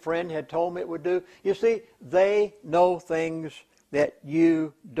my elite friend had told me it would do. You see, they know things that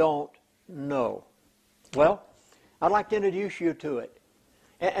you don't know. Well, I'd like to introduce you to it.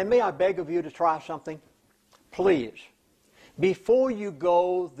 And may I beg of you to try something? Please. Before you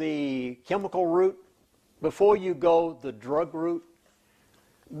go the chemical route, before you go the drug route,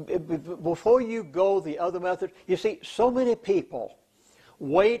 before you go the other methods, you see, so many people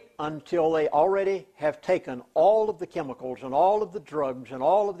wait until they already have taken all of the chemicals and all of the drugs and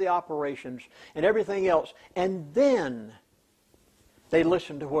all of the operations and everything else, and then they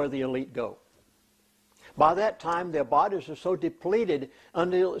listen to where the elite go. By that time, their bodies are so depleted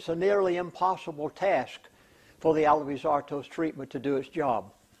until it's a nearly impossible task for the Alloy-Sartos treatment to do its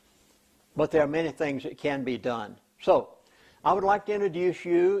job. But there are many things that can be done. So, I would like to introduce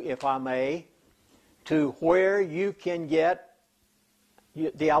you, if I may, to where you can get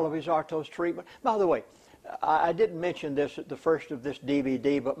the Alloy-Sartos treatment. By the way, I didn't mention this at the first of this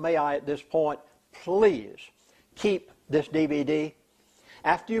DVD, but may I at this point please keep this DVD.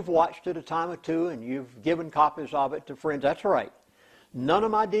 After you've watched it a time or two and you've given copies of it to friends, that's right. None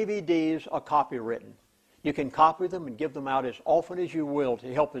of my DVDs are copywritten. You can copy them and give them out as often as you will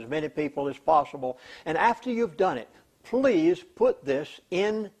to help as many people as possible. And after you've done it, please put this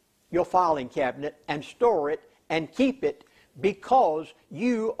in your filing cabinet and store it and keep it because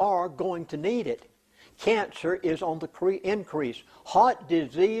you are going to need it. cancer is on the increase. Heart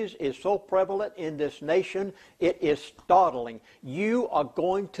disease is so prevalent in this nation, it is startling. You are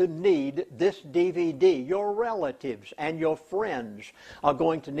going to need this DVD. Your relatives and your friends are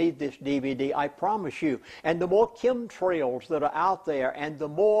going to need this DVD, I promise you. And the more chemtrails that are out there and the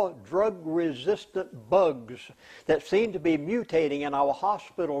more drug-resistant bugs that seem to be mutating in our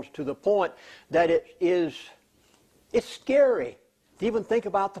hospitals to the point that it's scary to even think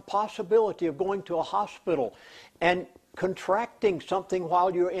about the possibility of going to a hospital and contracting something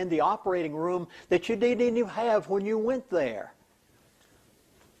while you're in the operating room that you didn't even have when you went there.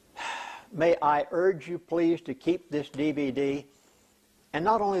 May I urge you, please, to keep this DVD. And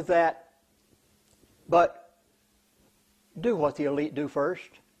not only that, but do what the elite do first.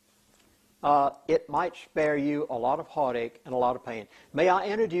 It might spare you a lot of heartache and a lot of pain. May I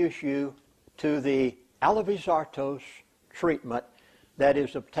introduce you to the Alivisatos treatment that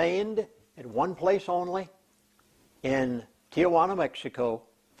is obtained at one place only in Tijuana, Mexico,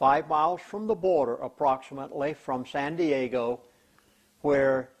 5 miles from the border approximately from San Diego,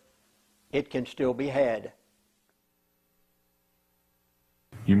 where it can still be had.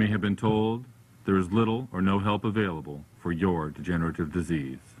 You may have been told there is little or no help available for your degenerative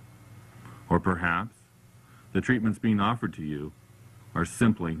disease. Or perhaps the treatments being offered to you are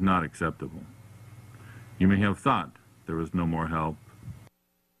simply not acceptable. You may have thought there was no more help.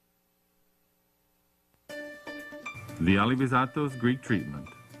 The Alivisatos Greek treatment,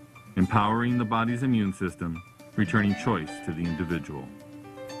 empowering the body's immune system, returning choice to the individual.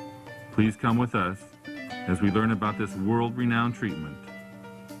 Please come with us as we learn about this world-renowned treatment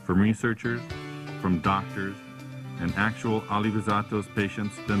from researchers, from doctors, and actual Alivisatos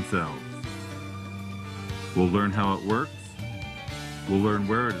patients themselves. We'll learn how it works, we'll learn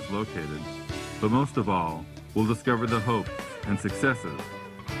where it is located, but most of all, we'll discover the hopes and successes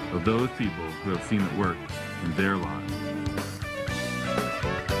of those people who have seen it work in their lives.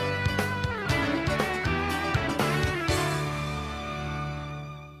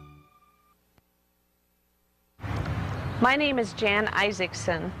 My name is Jan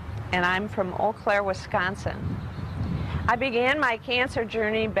Isaacson, and I'm from Eau Claire, Wisconsin. I began my cancer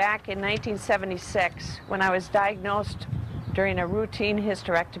journey back in 1976 when I was diagnosed during a routine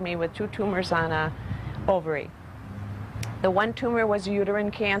hysterectomy with 2 tumors on a ovary. The one tumor was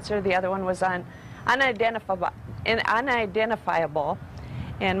uterine cancer, the other one was unidentifiable,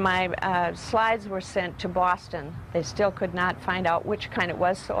 and my slides were sent to Boston. They still could not find out which kind it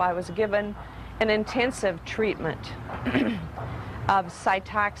was, so I was given an intensive treatment of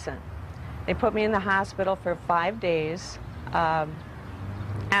Cytoxan. They put me in the hospital for 5 days.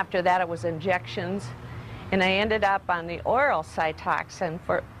 After that, it was injections, and I ended up on the oral Cytoxan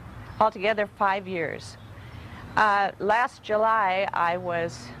for altogether 5 years. Last July, I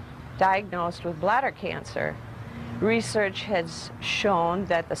was diagnosed with bladder cancer. Research has shown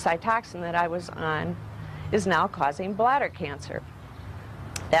that the Cytoxan that I was on is now causing bladder cancer.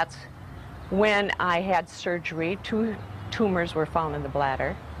 That's when I had surgery. 2 tumors were found in the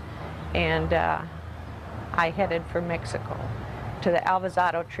bladder, and I headed for Mexico to the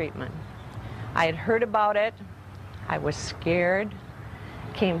Alivisatos treatment. I had heard about it, I was scared,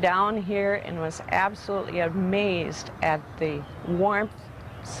 came down here and was absolutely amazed at the warmth,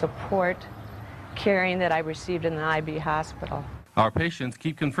 support, caring that I received in the IB hospital. Our patients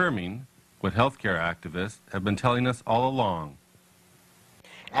keep confirming what healthcare activists have been telling us all along.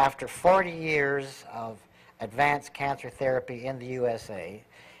 After 40 years of advanced cancer therapy in the USA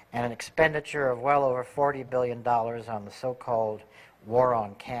and an expenditure of well over $40 billion on the so-called war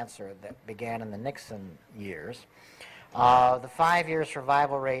on cancer that began in the Nixon years, the 5-year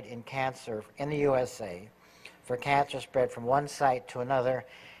survival rate in cancer in the USA for cancer spread from one site to another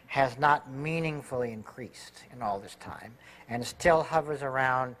has not meaningfully increased in all this time and still hovers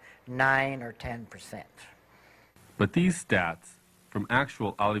around 9 or 10%. But these stats from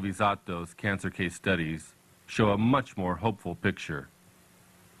actual Alivisatos cancer case studies show a much more hopeful picture.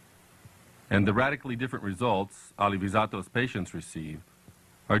 And the radically different results Alivisatos patients receive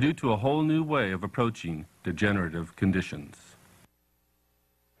are due to a whole new way of approaching degenerative conditions.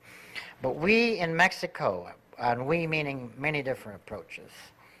 But we in Mexico, and we meaning many different approaches,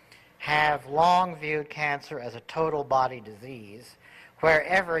 have long viewed cancer as a total body disease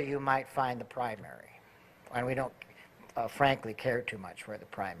wherever you might find the primary. And we don't frankly care too much where the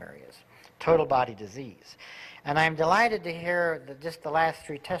primary is. Total body disease. And I'm delighted to hear just the last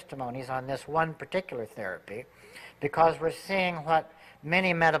 3 testimonies on this one particular therapy, because we're seeing what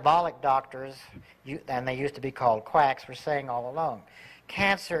many metabolic doctors, and they used to be called quacks, were saying all along.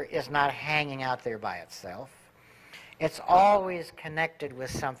 Cancer is not hanging out there by itself. it's always connected with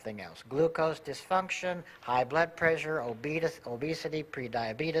something else. Glucose dysfunction, high blood pressure, obesity,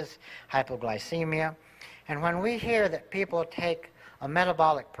 prediabetes, hypoglycemia. And when we hear that people take a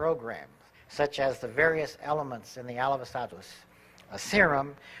metabolic program, such as the various elements in the alavasatos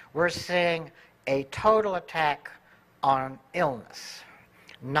serum, we're seeing a total attack on illness,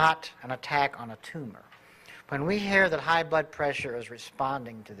 not an attack on a tumor. When we hear that high blood pressure is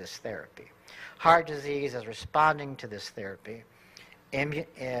responding to this therapy, heart disease is responding to this therapy,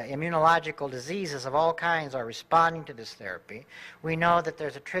 immunological diseases of all kinds are responding to this therapy, we know that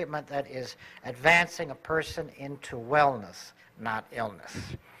there's a treatment that is advancing a person into wellness, not illness.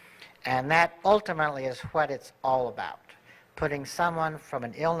 And that ultimately is what it's all about, putting someone from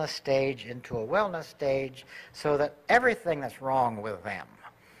an illness stage into a wellness stage so that everything that's wrong with them.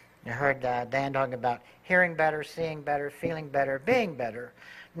 You heard Dan talking about hearing better, seeing better, feeling better, being better,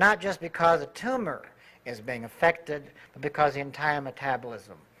 not just because a tumor is being affected, but because the entire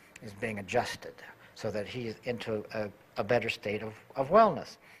metabolism is being adjusted so that he's into a better state of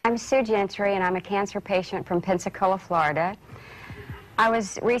wellness. I'm Sue Gentry, and I'm a cancer patient from Pensacola, Florida. I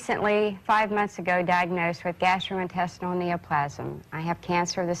was recently, 5 months ago, diagnosed with gastrointestinal neoplasm. I have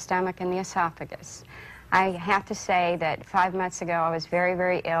cancer of the stomach and the esophagus. I have to say that 5 months ago I was very,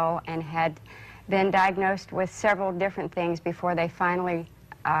 very ill and had been diagnosed with several different things before they finally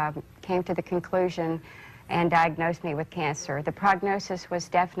came to the conclusion and diagnosed me with cancer. The prognosis was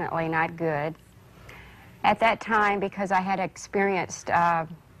definitely not good. At that time, because I had experienced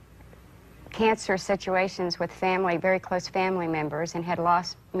cancer situations with family, very close family members, and had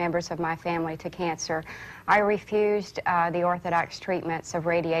lost members of my family to cancer, I refused the orthodox treatments of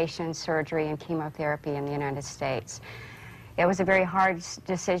radiation, surgery, and chemotherapy in the United States. It was a very hard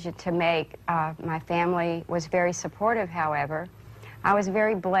decision to make. My family was very supportive, however. I was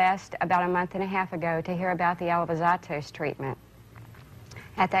very blessed about a month and a half ago to hear about the alavasatos treatment.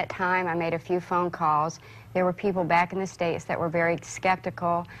 At that time, I made a few phone calls. There were people back in the States that were very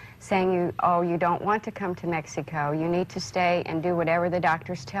skeptical, saying, you don't want to come to Mexico. You need to stay and do whatever the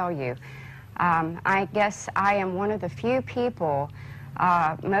doctors tell you. I guess I am one of the few people,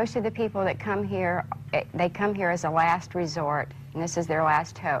 most of the people that come here, they come here as a last resort, and this is their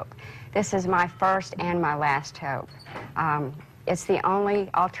last hope. This is my first and my last hope. It's the only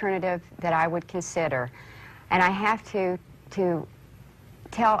alternative that I would consider. And I have to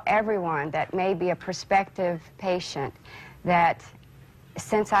tell everyone that may be a prospective patient that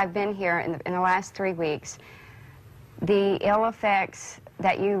since I've been here in the last 3 weeks, the ill effects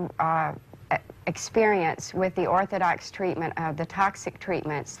that you experience with the orthodox treatment of the toxic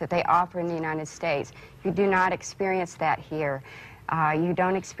treatments that they offer in the United States, you do not experience that here. You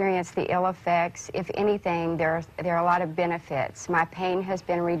don't experience the ill effects. If anything, there are a lot of benefits. My pain has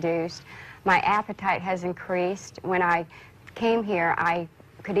been reduced. My appetite has increased. When I came here, I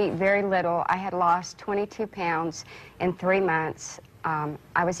could eat very little. I had lost 22 pounds in 3 months.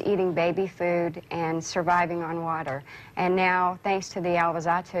 I was eating baby food and surviving on water. And now, thanks to the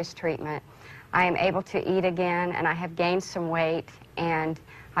alavasatos treatment, I am able to eat again, and I have gained some weight, and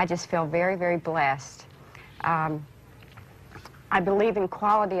I just feel very, very blessed. I believe in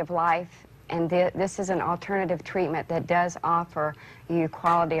quality of life, and this is an alternative treatment that does offer you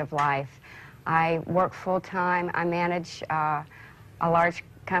quality of life. I work full-time. I manage a large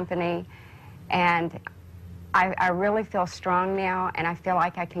company, and I really feel strong now, and I feel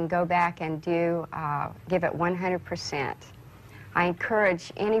like I can go back and give it 100%. I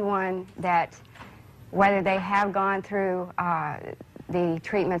encourage anyone that, whether they have gone through the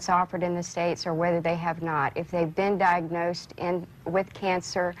treatments offered in the States or whether they have not, if they've been diagnosed with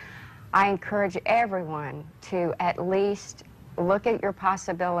cancer, I encourage everyone to at least look at your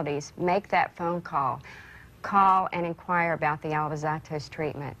possibilities, make that phone call, call and inquire about the alavasatos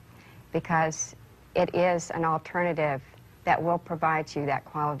treatment, because it is an alternative that will provide you that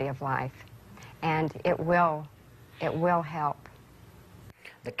quality of life, and it will help.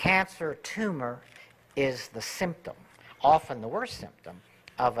 The cancer tumor is the symptom, often the worst symptom,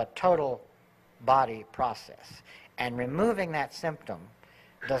 of a total body process. And removing that symptom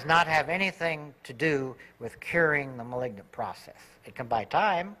does not have anything to do with curing the malignant process. It can buy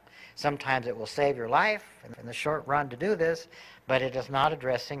time. Sometimes it will save your life in the short run to do this, but it is not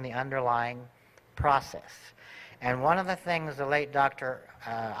addressing the underlying process. And one of the things the late Dr.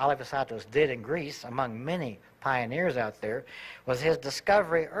 Alavasatos did in Greece, among many pioneers out there, was his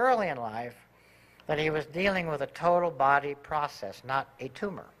discovery early in life that he was dealing with a total body process, not a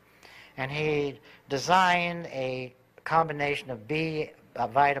tumor. And he designed a combination of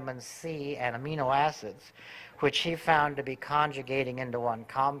vitamin C and amino acids, which he found to be conjugating into one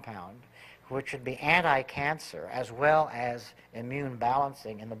compound, which would be anti-cancer as well as immune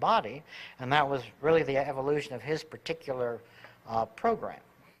balancing in the body, and that was really the evolution of his particular program.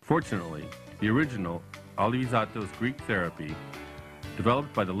 Fortunately, the original Alivisatos Greek therapy,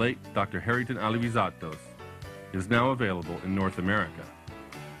 developed by the late Dr. Harrington Alivisatos, is now available in North America.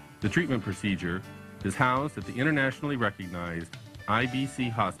 The treatment procedure is housed at the internationally recognized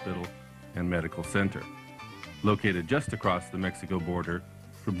IBC Hospital and Medical Center, located just across the Mexico border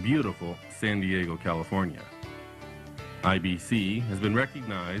from beautiful San Diego, California. IBC has been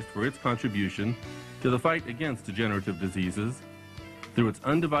recognized for its contribution to the fight against degenerative diseases through its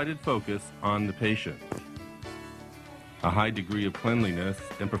undivided focus on the patient. A high degree of cleanliness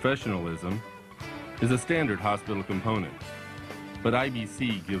and professionalism is a standard hospital component, but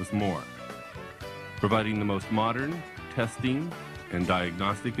IBC gives more, providing the most modern testing and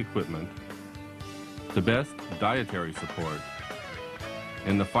diagnostic equipment, the best dietary support,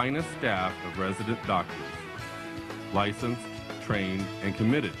 and the finest staff of resident doctors, licensed, trained, and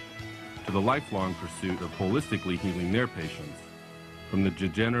committed to the lifelong pursuit of holistically healing their patients from the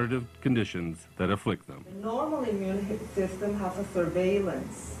degenerative conditions that afflict them. The normal immune system has a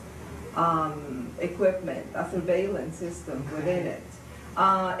surveillance equipment, a surveillance system within it.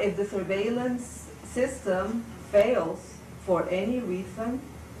 If the surveillance system fails for any reason,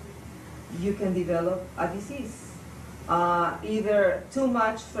 you can develop a disease. Either too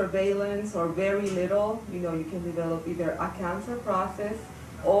much surveillance or very little, you can develop either a cancer process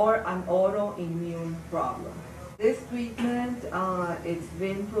or an autoimmune problem. This treatment, it's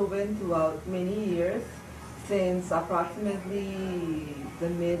been proven throughout many years, since approximately the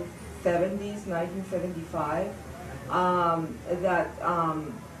mid-70s, 1975, that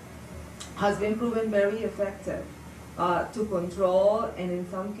has been proven very effective to control and in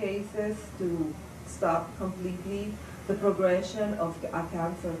some cases to stop completely the progression of a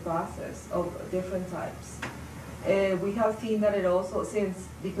cancer process of different types. We have seen that it also,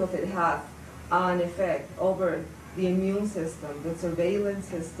 because it has an effect over the immune system, the surveillance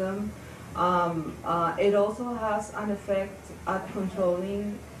system, it also has an effect at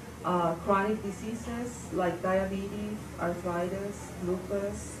controlling chronic diseases like diabetes, arthritis,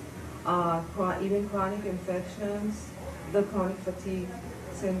 lupus, even chronic infections. The chronic fatigue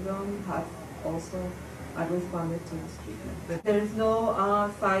syndrome has also responded to this treatment. There is no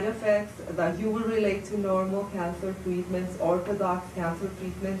side effects that you will relate to normal cancer treatments, orthodox cancer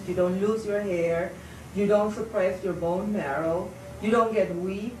treatments. You don't lose your hair, you don't suppress your bone marrow, you don't get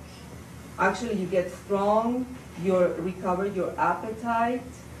weak. Actually, you get strong, you recover your appetite,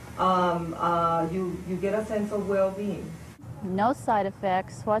 you get a sense of well-being. No side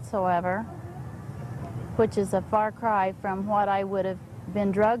effects whatsoever, which is a far cry from what I would have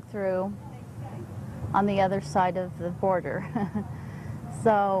been drugged through on the other side of the border.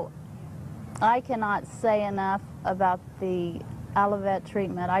 So I cannot say enough about the Alivet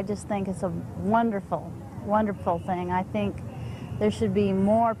treatment. I just think it's a wonderful, wonderful thing. I think there should be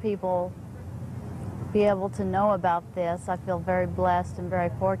more people be able to know about this. I feel very blessed and very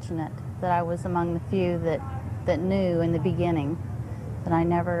fortunate that I was among the few that knew in the beginning, that I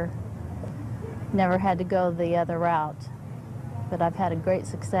never had to go the other route. But I've had a great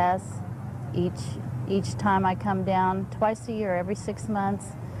success. Each time I come down, twice a year, every 6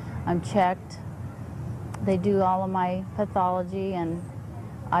 months, I'm checked. They do all of my pathology, and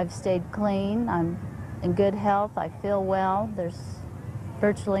I've stayed clean. I'm in good health. I feel well. There's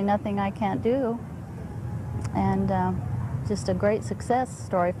virtually nothing I can't do. And just a great success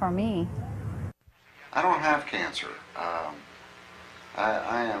story for me. I don't have cancer.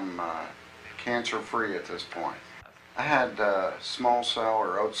 I am cancer-free at this point. I had small cell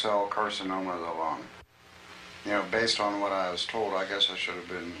or oat cell carcinoma of the lung. Based on what I was told, I guess I should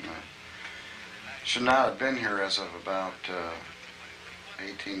not have been here as of about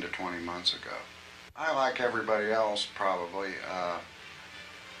 18 to 20 months ago. I, like everybody else, probably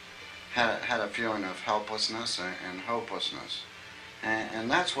had a feeling of helplessness and hopelessness. And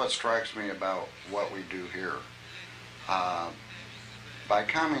that's what strikes me about what we do here. By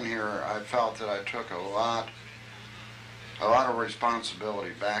coming here, I felt that I took a lot of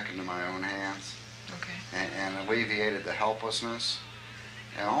responsibility back into my own hands. Okay. And alleviated the helplessness.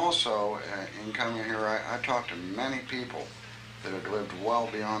 And also, in coming here, I talked to many people that had lived well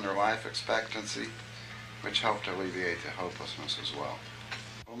beyond their life expectancy, which helped alleviate the hopelessness as well.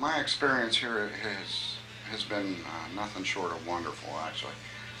 Well, my experience here has been nothing short of wonderful, actually.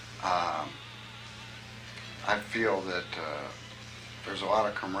 I feel that there's a lot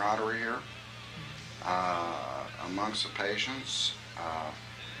of camaraderie here amongst the patients.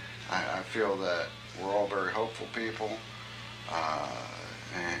 I feel that we're all very hopeful people,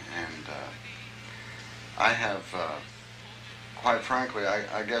 And I have, quite frankly,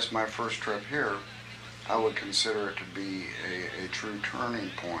 I guess my first trip here, I would consider it to be a true turning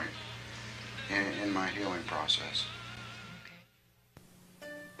point in my healing process.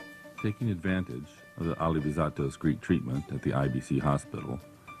 Taking advantage of the Alivisatos Greek treatment at the IBC hospital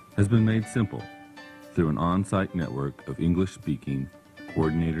has been made simple through an on-site network of English-speaking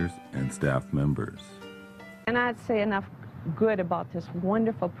coordinators and staff members. I cannot say enough good about this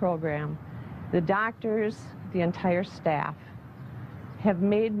wonderful program. The doctors, the entire staff have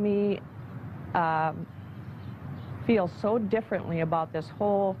made me feel so differently about this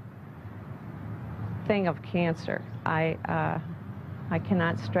whole thing of cancer. I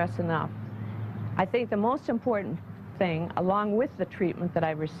cannot stress enough. I think the most important thing, along with the treatment that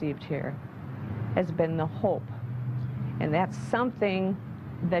I received here, has been the hope. And that's something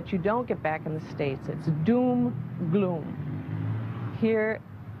that you don't get back in the States. It's doom, gloom. Here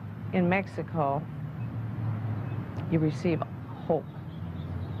in Mexico, you receive hope.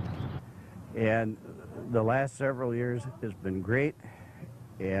 And the last several years has been great,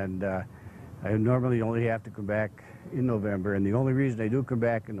 and I normally only have to come back in November, and the only reason I do come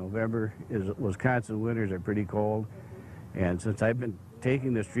back in November is Wisconsin winters are pretty cold, and since I've been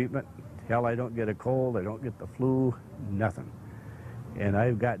taking this treatment, hell, I don't get a cold, I don't get the flu, nothing. And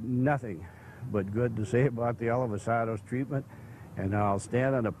I've got nothing but good to say about the Alivisatos treatment, and I'll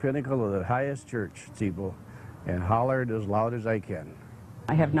stand on the pinnacle of the highest church steeple and holler it as loud as I can.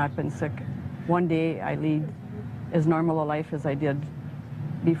 I have not been sick. One day I lead as normal a life as I did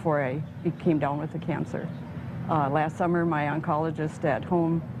before I came down with the cancer. Last summer, my oncologist at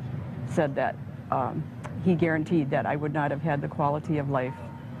home said that he guaranteed that I would not have had the quality of life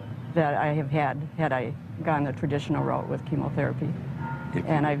that I have had I gone the traditional route with chemotherapy.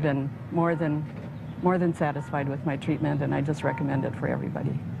 And I've been more than satisfied with my treatment, and I just recommend it for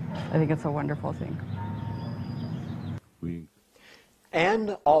everybody. I think it's a wonderful thing.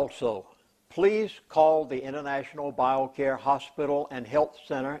 And also, please call the International BioCare Hospital and Health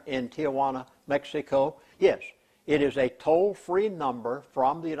Center in Tijuana, Mexico. Yes, it is a toll-free number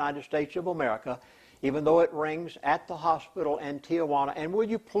from the United States of America, even though it rings at the hospital in Tijuana. And will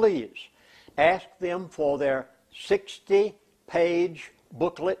you please ask them for their 60-page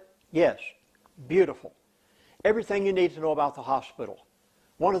booklet? Yes, beautiful. Everything you need to know about the hospital,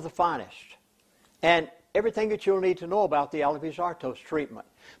 one of the finest. And everything that you'll need to know about the Alivisatos treatment.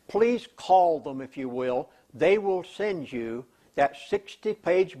 Please call them, if you will. They will send you that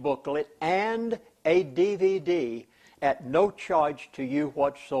 60-page booklet and a DVD at no charge to you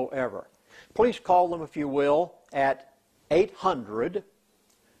whatsoever. Please call them, if you will, at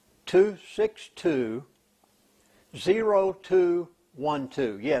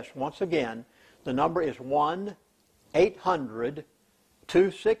 800-262-0212. Yes, once again, the number is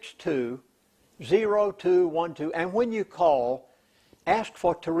 1-800-262-0212. And when you call, ask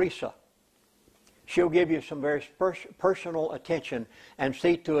for Teresa. She'll give you some very personal attention and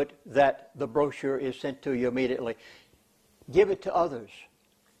see to it that the brochure is sent to you immediately. Give it to others.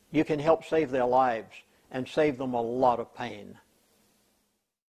 You can help save their lives and save them a lot of pain.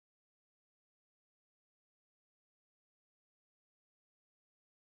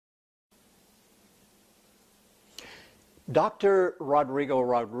 Dr. Rodrigo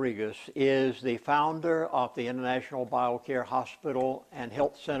Rodriguez is the founder of the International BioCare Hospital and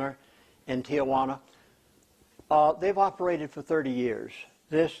Health Center in Tijuana. They've operated for 30 years.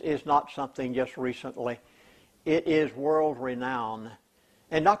 This is not something just recently. It is world-renowned.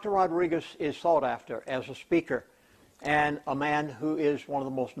 And Dr. Rodriguez is sought after as a speaker and a man who is one of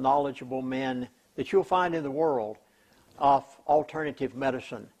the most knowledgeable men that you'll find in the world of alternative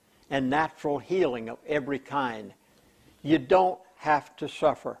medicine and natural healing of every kind. You don't have to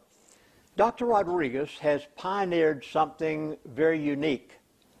suffer. Dr. Rodriguez has pioneered something very unique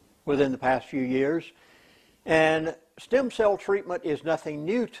within the past few years, and stem cell treatment is nothing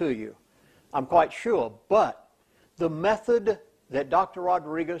new to you, I'm quite sure, but the method that Dr.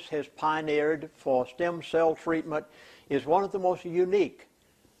 Rodriguez has pioneered for stem cell treatment is one of the most unique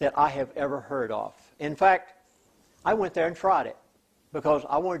that I have ever heard of. In fact, I went there and tried it because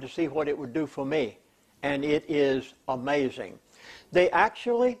I wanted to see what it would do for me. And it is amazing. They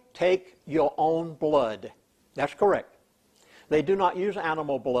actually take your own blood. That's correct. They do not use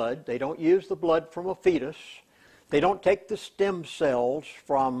animal blood. They don't use the blood from a fetus. They don't take the stem cells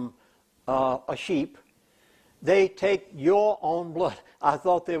from a sheep. They take your own blood. I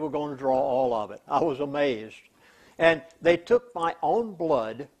thought they were going to draw all of it. I was amazed. And they took my own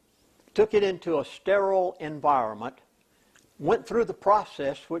blood, took it into a sterile environment, went through the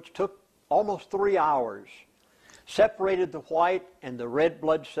process, which took almost 3 hours. separated the white and the red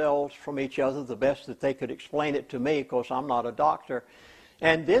blood cells from each other the best that they could explain it to me, because I'm not a doctor.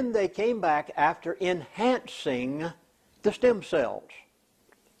 And then they came back after enhancing the stem cells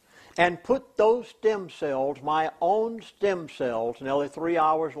and put those stem cells, my own stem cells, nearly 3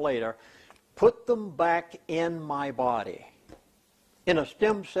 hours later, put them back in my body in a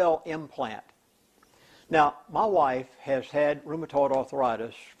stem cell implant. Now, my wife has had rheumatoid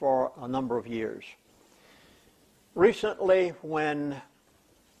arthritis for a number of years. Recently, when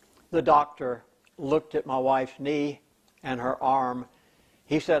the doctor looked at my wife's knee and her arm,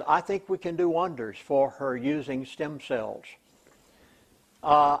 he said, I think we can do wonders for her using stem cells.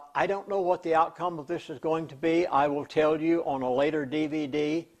 I don't know what the outcome of this is going to be. I will tell you on a later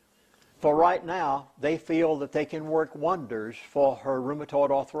DVD. For right now, they feel that they can work wonders for her rheumatoid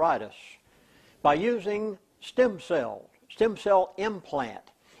arthritis by using stem cell implant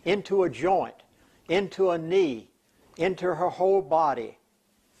into a joint, into a knee, into her whole body.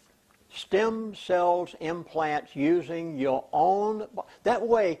 Stem cells implants using your own. That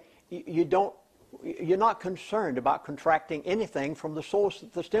way, you're not concerned about contracting anything from the source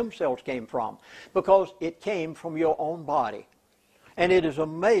that the stem cells came from, because it came from your own body. And it is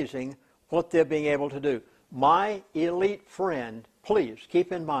amazing what they're being able to do. My elite friend, please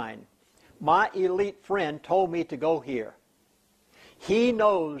keep in mind, my elite friend told me to go here. He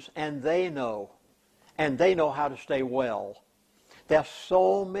knows and they know how to stay well. There's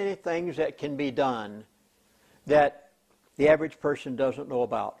so many things that can be done that the average person doesn't know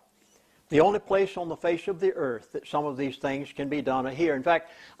about. The only place on the face of the earth that some of these things can be done are here. In fact,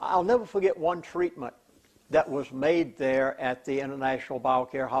 I'll never forget one treatment that was made there at the International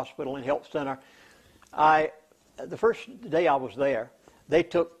Biocare Hospital and Health Center. The first day I was there, they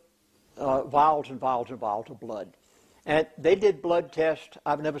took vials and vials and vials of blood. And they did blood tests.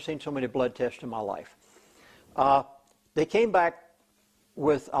 I've never seen so many blood tests in my life. They came back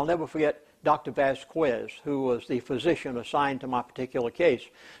with, I'll never forget, Dr. Vasquez, who was the physician assigned to my particular case.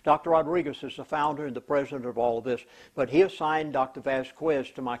 Dr. Rodriguez is the founder and the president of all of this, but he assigned Dr. Vasquez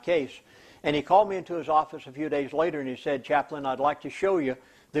to my case. And he called me into his office a few days later and he said, Chaplain, I'd like to show you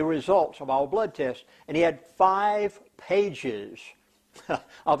the results of our blood test. And he had 5 pages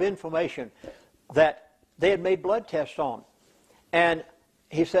of information that they had made blood tests on. And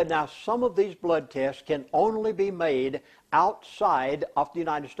he said, now some of these blood tests can only be made outside of the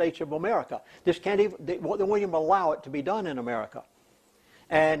United States of America. This can't even, they won't even allow it to be done in America.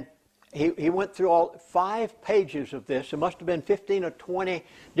 And he went through all 5 pages of this. There must have been 15 or 20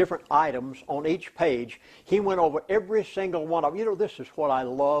 different items on each page. He went over every single one of them. You know, this is what I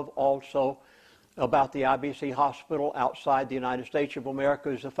love also about the IBC hospital outside the United States of America,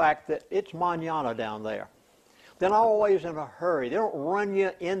 is the fact that it's mañana down there. They're not always in a hurry. They don't run you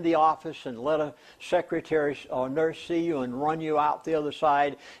in the office and let a secretary or nurse see you and run you out the other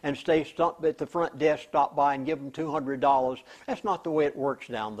side and stay stumped at the front desk, stop by and give them $200. That's not the way it works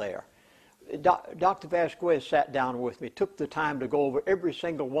down there. Dr. Vasquez sat down with me, took the time to go over every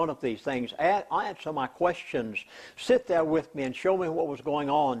single one of these things, answer my questions, sit there with me and show me what was going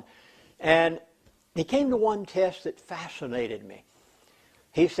on. And he came to one test that fascinated me.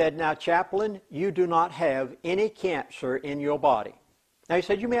 He said, now, Chaplain, you do not have any cancer in your body. Now, he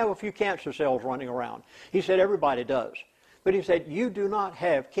said, you may have a few cancer cells running around. He said, everybody does. But he said, you do not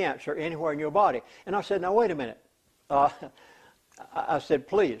have cancer anywhere in your body. And I said, now, wait a minute. I said,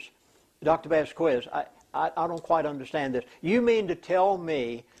 please, Dr. Vasquez, I don't quite understand this. You mean to tell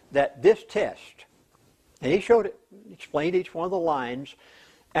me that this test, and he showed it, explained each one of the lines,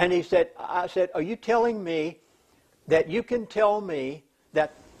 and he said, I said, are you telling me that you can tell me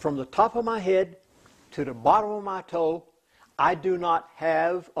that from the top of my head to the bottom of my toe, I do not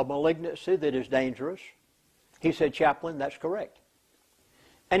have a malignancy that is dangerous? He said, Chaplain, that's correct.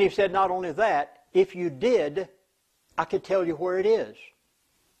 And he said, not only that, if you did, I could tell you where it is.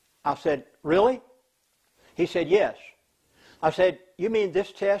 I said, really? He said, yes. I said, you mean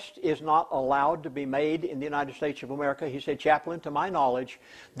this test is not allowed to be made in the United States of America? He said, Chaplain, to my knowledge,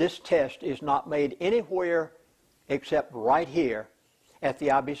 this test is not made anywhere except right here at the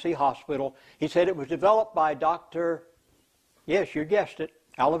IBC hospital. He said it was developed by Dr., yes, you guessed it,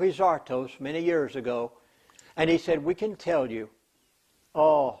 Alevizartos many years ago. And he said, we can tell you,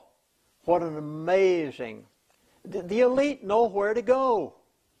 oh, what an amazing, the elite know where to go.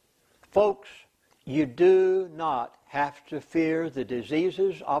 Folks, you do not have to fear the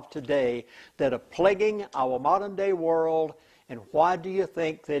diseases of today that are plaguing our modern day world. And why do you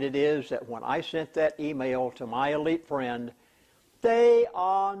think that it is that when I sent that email to my elite friend, they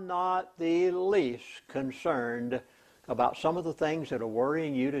are not the least concerned about some of the things that are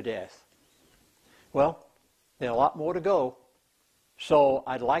worrying you to death? Well, There are a lot more to go. So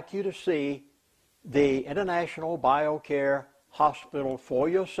I'd like you to see the International BioCare Hospital for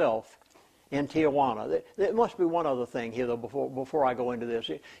yourself in Tijuana. There must be one other thing here, though, before I go into this.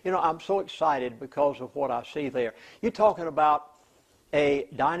 You know, I'm so excited because of what I see there. You're talking about a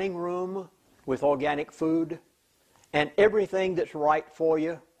dining room with organic food and everything that's right for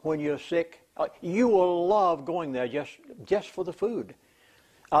you when you're sick. You will love going there just for the food.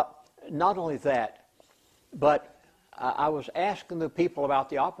 Not only that, but I was asking the people about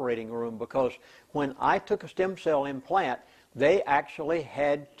the operating room, because when I took a stem cell implant, they actually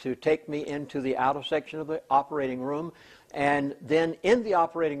had to take me into the outer section of the operating room, and then in the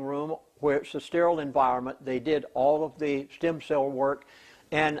operating room, where it's a sterile environment, they did all of the stem cell work.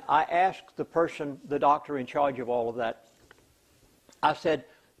 And I asked the doctor in charge of all of that, I said,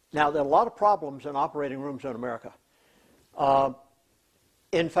 now there are a lot of problems in operating rooms in America.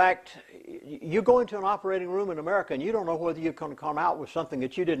 In fact, you go into an operating room in America and you don't know whether you're going to come out with something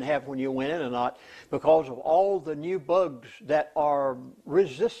that you didn't have when you went in or not, because of all the new bugs that are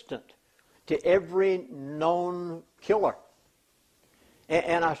resistant to every known killer.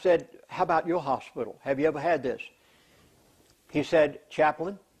 And I said, how about your hospital? Have you ever had this? He said,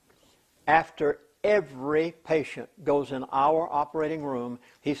 Chaplain, after every patient goes in our operating room,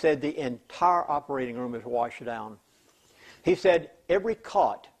 he said the entire operating room is washed down. He said every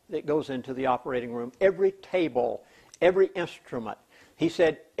cot that goes into the operating room, every table, every instrument, he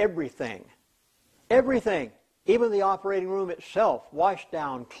said everything, even the operating room itself, washed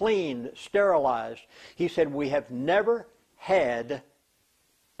down, cleaned, sterilized. He said we have never had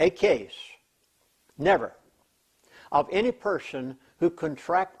a case, never, of any person who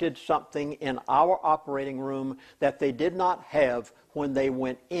contracted something in our operating room that they did not have when they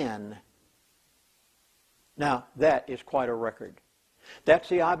went in. Now, that is quite a record. That's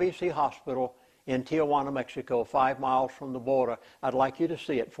the IBC hospital in Tijuana, Mexico, 5 miles from the border. I'd like you to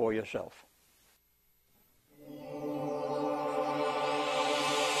see it for yourself.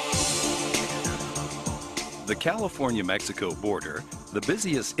 The California-Mexico border, the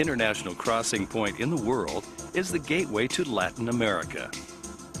busiest international crossing point in the world, is the gateway to Latin America.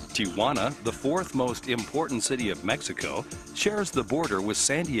 Tijuana, the fourth most important city of Mexico, shares the border with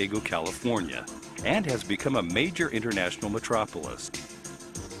San Diego, California, and has become a major international metropolis.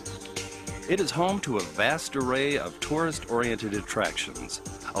 It is home to a vast array of tourist-oriented attractions,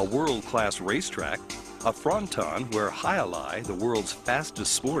 a world-class racetrack, a fronton where jai-alai, the world's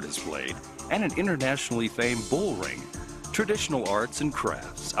fastest sport, is played, and an internationally famed bull ring. Traditional arts and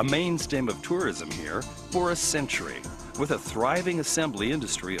crafts, a mainstay of tourism here for a century, with a thriving assembly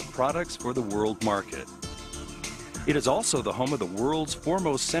industry of products for the world market. It is also the home of the world's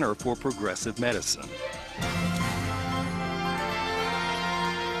foremost center for progressive medicine.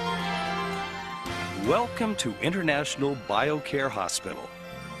 Welcome to International BioCare Hospital.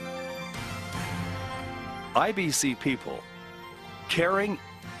 IBC people, caring,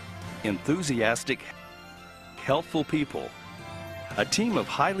 enthusiastic, helpful people. A team of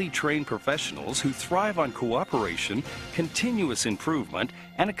highly trained professionals who thrive on cooperation, continuous improvement,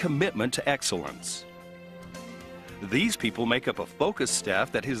 and a commitment to excellence. These people make up a focused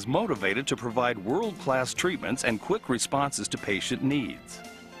staff that is motivated to provide world-class treatments and quick responses to patient needs.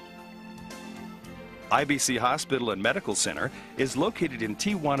 IBC Hospital and Medical Center is located in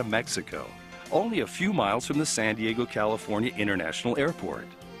Tijuana, Mexico, only a few miles from the San Diego, California International Airport.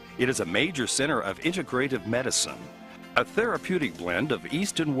 It is a major center of integrative medicine, a therapeutic blend of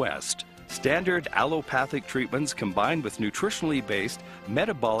East and West, standard allopathic treatments combined with nutritionally based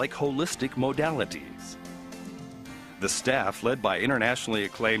metabolic holistic modalities. The staff, led by internationally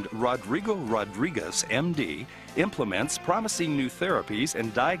acclaimed Rodrigo Rodriguez, MD, implements promising new therapies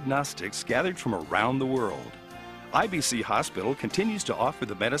and diagnostics gathered from around the world. IBC Hospital continues to offer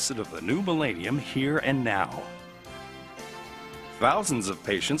the medicine of the new millennium here and now. Thousands of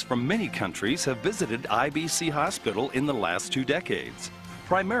patients from many countries have visited IBC Hospital in the last 2 decades,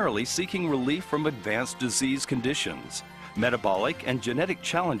 primarily seeking relief from advanced disease conditions, metabolic and genetic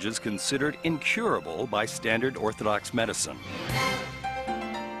challenges considered incurable by standard orthodox medicine.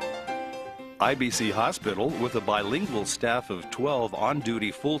 IBC Hospital, with a bilingual staff of 12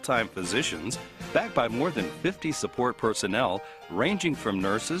 on-duty full-time physicians, backed by more than 50 support personnel, ranging from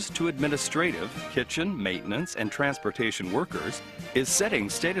nurses to administrative, kitchen, maintenance, and transportation workers, is setting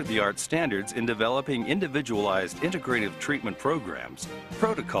state-of-the-art standards in developing individualized integrative treatment programs,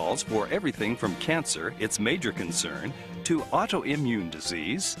 protocols for everything from cancer, its major concern, to autoimmune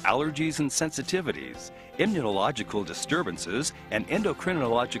disease, allergies and sensitivities, immunological disturbances, and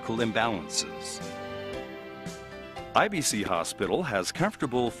endocrinological imbalances. IBC Hospital has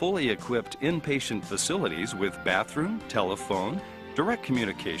comfortable, fully equipped inpatient facilities with bathroom, telephone, direct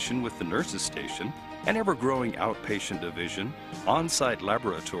communication with the nurses station, an ever-growing outpatient division, on-site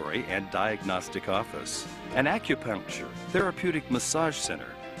laboratory and diagnostic office, an acupuncture, therapeutic massage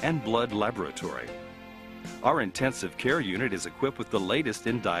center, and blood laboratory. Our intensive care unit is equipped with the latest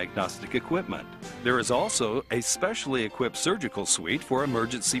in diagnostic equipment. There is also a specially equipped surgical suite for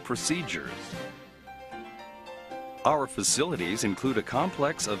emergency procedures. Our facilities include a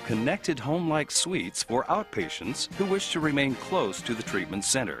complex of connected home-like suites for outpatients who wish to remain close to the treatment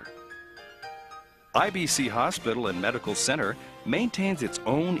center. IBC Hospital and Medical Center maintains its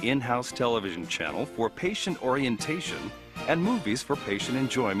own in-house television channel for patient orientation and movies for patient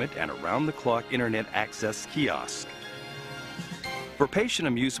enjoyment and around-the-clock internet access kiosk. For patient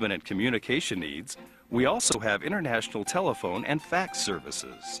amusement and communication needs, we also have international telephone and fax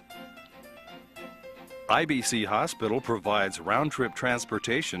services. IBC Hospital provides round-trip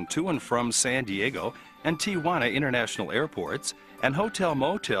transportation to and from San Diego and Tijuana International Airports and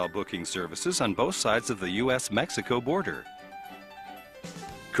hotel-motel booking services on both sides of the U.S.-Mexico border.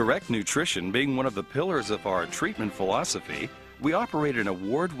 Correct nutrition being one of the pillars of our treatment philosophy, we operate an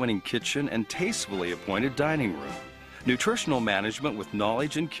award-winning kitchen and tastefully appointed dining room. Nutritional management with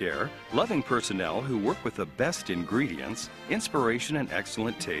knowledge and care, loving personnel who work with the best ingredients, inspiration and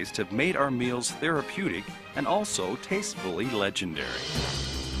excellent taste have made our meals therapeutic and also tastefully legendary.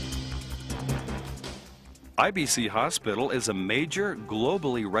 IBC Hospital is a major,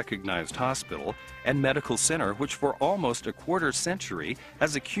 globally recognized hospital and medical center which for almost a quarter century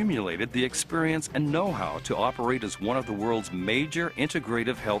has accumulated the experience and know-how to operate as one of the world's major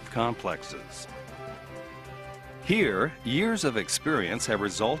integrative health complexes. Here, years of experience have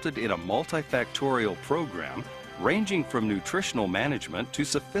resulted in a multifactorial program ranging from nutritional management to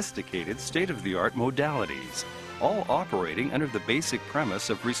sophisticated state-of-the-art modalities, all operating under the basic premise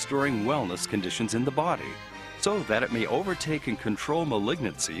of restoring wellness conditions in the body, so that it may overtake and control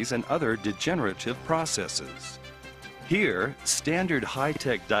malignancies and other degenerative processes. Here, standard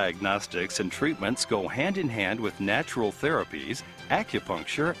high-tech diagnostics and treatments go hand in hand with natural therapies,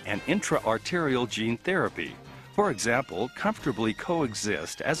 acupuncture, and intra-arterial gene therapy. For example, comfortably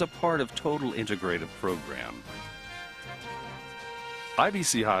coexist as a part of total integrative program.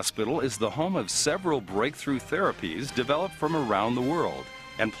 IBC Hospital is the home of several breakthrough therapies developed from around the world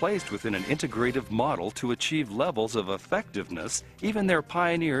and placed within an integrative model to achieve levels of effectiveness even their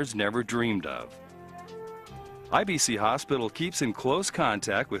pioneers never dreamed of. IBC Hospital keeps in close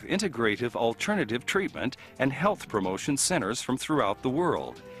contact with integrative alternative treatment and health promotion centers from throughout the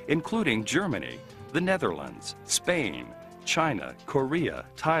world, including Germany, the Netherlands, Spain, China, Korea,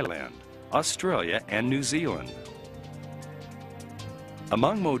 Thailand, Australia, and New Zealand.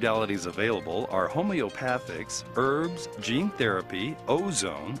 Among modalities available are homeopathics, herbs, gene therapy,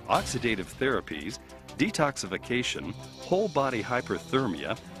 ozone, oxidative therapies, detoxification, whole body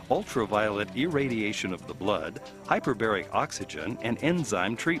hyperthermia, ultraviolet irradiation of the blood, hyperbaric oxygen, and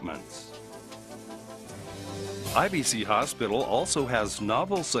enzyme treatments. IBC Hospital also has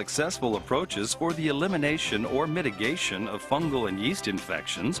novel, successful approaches for the elimination or mitigation of fungal and yeast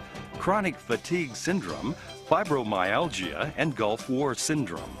infections, chronic fatigue syndrome, fibromyalgia, and Gulf War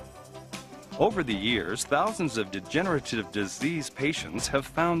syndrome. Over the years, thousands of degenerative disease patients have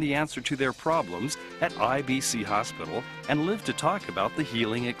found the answer to their problems at IBC Hospital and live to talk about the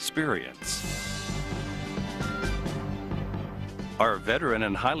healing experience. Our veteran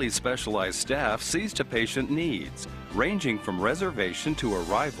and highly specialized staff sees to patient needs, ranging from reservation to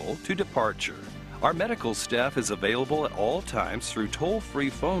arrival to departure. Our medical staff is available at all times through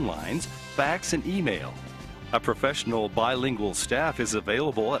toll-free phone lines, fax, and email. A professional bilingual staff is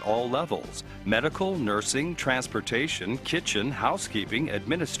available at all levels: medical, nursing, transportation, kitchen, housekeeping,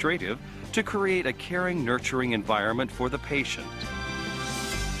 administrative, to create a caring, nurturing environment for the patient.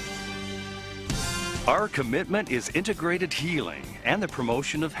 Our commitment is integrated healing and the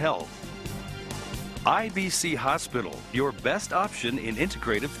promotion of health. IBC Hospital, your best option in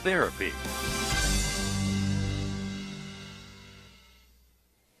integrative therapy.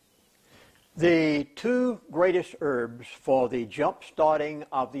 The two greatest herbs for the jump-starting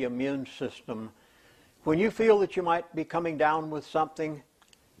of the immune system, when you feel that you might be coming down with something,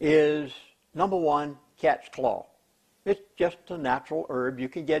 is number one, cat's claw. It's just a natural herb. You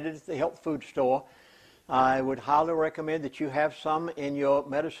can get it at the health food store. I would highly recommend that you have some in your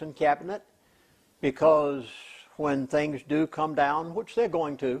medicine cabinet, because when things do come down, which they're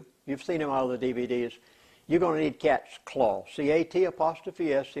going to, you've seen them out of the DVDs, you're going to need cat's claw,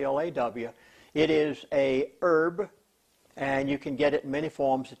 C-A-T'-S-C-L-A-W. It is a herb and you can get it in many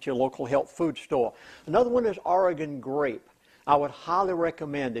forms at your local health food store. Another one is Oregon grape. I would highly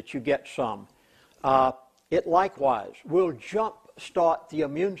recommend that you get some. It likewise will jumpstart the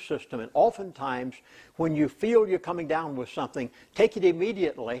immune system, and oftentimes when you feel you're coming down with something, take it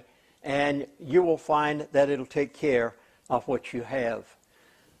immediately and you will find that it'll take care of what you have.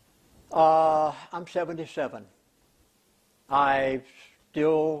 I'm 77. I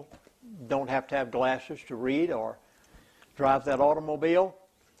still don't have to have glasses to read or drive that automobile,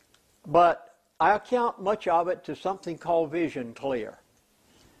 but I account much of it to something called vision clear.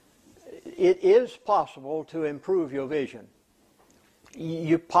 It is possible to improve your vision.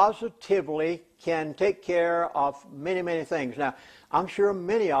 You positively can take care of many, many things. Now, I'm sure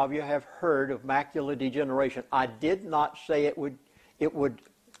many of you have heard of macular degeneration. I did not say it would,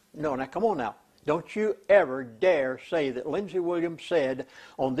 no, now come on now. Don't you ever dare say that Lindsey Williams said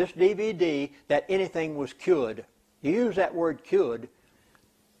on this DVD that anything was cured. You use that word cured,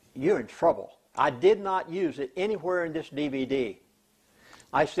 you're in trouble. I did not use it anywhere in this DVD.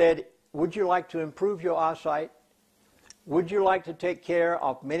 I said, would you like to improve your eyesight? Would you like to take care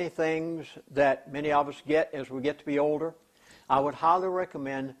of many things that many of us get as we get to be older? I would highly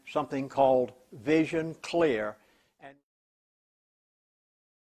recommend something called Vision Clear.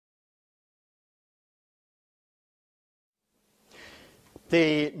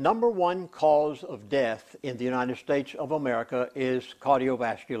 The number one cause of death in the United States of America is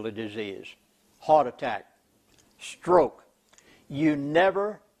cardiovascular disease, heart attack, stroke. You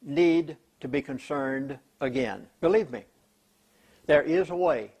never need to be concerned again. Believe me, there is a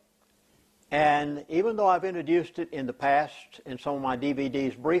way. And even though I've introduced it in the past in some of my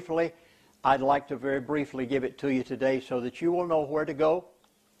DVDs briefly, I'd like to very briefly give it to you today so that you will know where to go,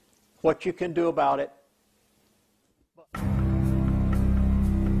 what you can do about it.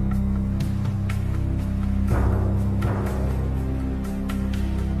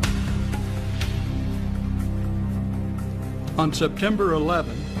 On September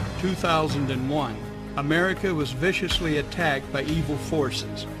 11, 2001, America was viciously attacked by evil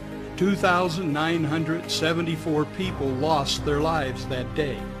forces. 2,974 people lost their lives that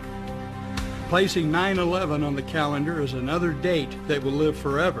day. Placing 9/11 on the calendar is another date that will live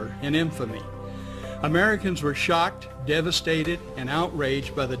forever in infamy. Americans were shocked, devastated, and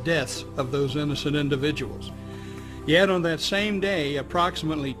outraged by the deaths of those innocent individuals. Yet on that same day,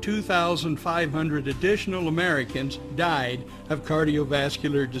 approximately 2,500 additional Americans died of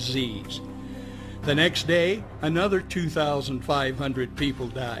cardiovascular disease. The next day, another 2,500 people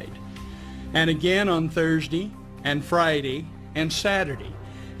died. And again on Thursday, and Friday, and Saturday,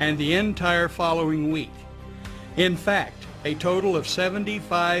 and the entire following week. In fact, a total of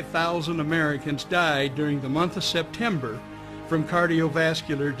 75,000 Americans died during the month of September from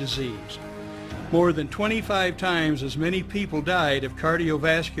cardiovascular disease. More than 25 times as many people died of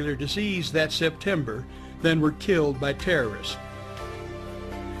cardiovascular disease that September than were killed by terrorists.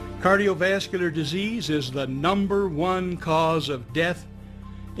 Cardiovascular disease is the #1 cause of death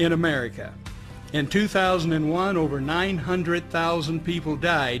in America. In 2001, over 900,000 people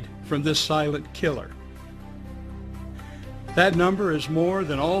died from this silent killer. That number is more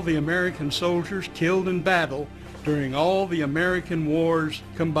than all the American soldiers killed in battle during all the American wars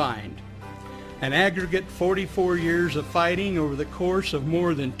combined. An aggregate 44 years of fighting over the course of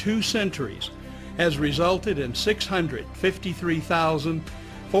more than 2 centuries has resulted in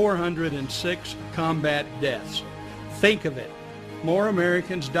 653,406 combat deaths. Think of it. More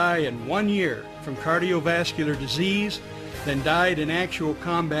Americans die in 1 year from cardiovascular disease than died in actual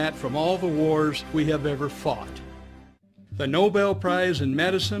combat from all the wars we have ever fought. The Nobel Prize in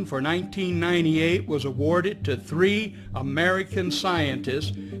Medicine for 1998 was awarded to 3 American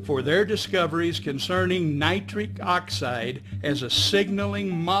scientists for their discoveries concerning nitric oxide as a signaling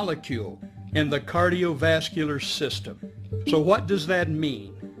molecule in the cardiovascular system. So what does that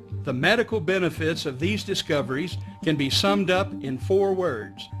mean? The medical benefits of these discoveries can be summed up in 4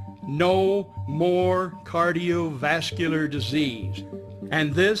 words. No more cardiovascular disease.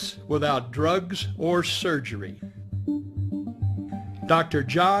 And this without drugs or surgery. Dr.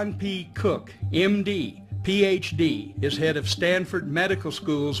 John P. Cook, MD, PhD, is head of Stanford Medical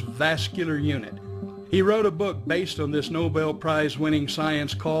School's vascular unit. He wrote a book based on this Nobel Prize-winning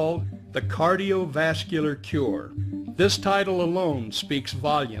science called The Cardiovascular Cure. This title alone speaks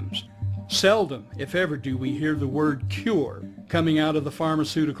volumes. Seldom, if ever, do we hear the word cure coming out of the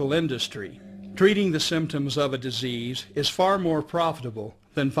pharmaceutical industry. Treating the symptoms of a disease is far more profitable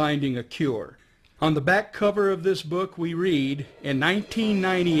than finding a cure. On the back cover of this book we read, in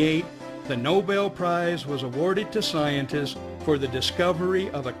 1998, the Nobel Prize was awarded to scientists for the discovery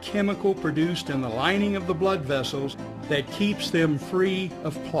of a chemical produced in the lining of the blood vessels that keeps them free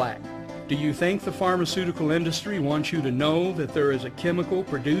of plaque. Do you think the pharmaceutical industry wants you to know that there is a chemical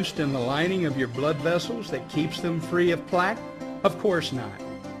produced in the lining of your blood vessels that keeps them free of plaque? Of course not.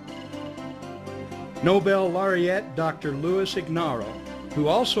 Nobel laureate Dr. Louis Ignarro, who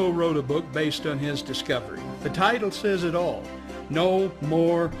also wrote a book based on his discovery. The title says it all: No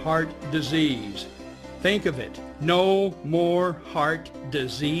More Heart Disease. Think of it, no more heart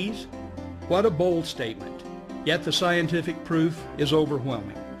disease? What a bold statement, yet the scientific proof is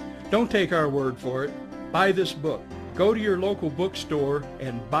overwhelming. Don't take our word for it. Buy this book. Go to your local bookstore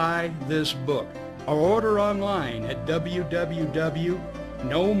and buy this book, or order online at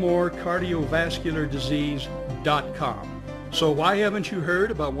www.nomorecardiovasculardisease.com. So why haven't you heard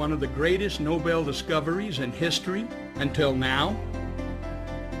about one of the greatest Nobel discoveries in history until now?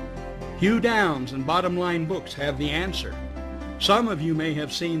 Hugh Downs and Bottom Line Books have the answer. Some of you may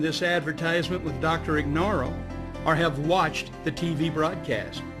have seen this advertisement with Dr. Ignarro or have watched the TV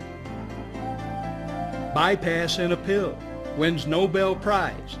broadcast. Bypass in a pill, wins Nobel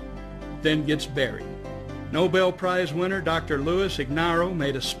Prize, then gets buried. Nobel Prize winner Dr. Louis Ignarro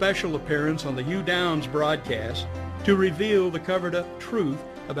made a special appearance on the Hugh Downs broadcast to reveal the covered-up truth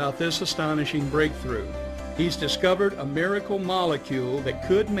about this astonishing breakthrough. He's discovered a miracle molecule that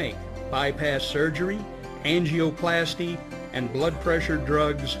could make bypass surgery, angioplasty, and blood pressure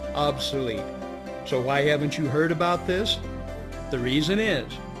drugs obsolete. So why haven't you heard about this? The reason is,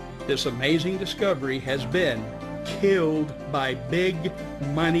 this amazing discovery has been killed by big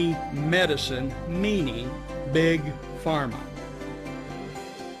money medicine, meaning big pharma.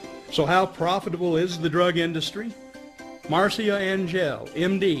 So how profitable is the drug industry? Marcia Angel,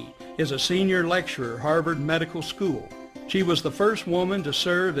 MD, is a senior lecturer at Harvard Medical School. She was the first woman to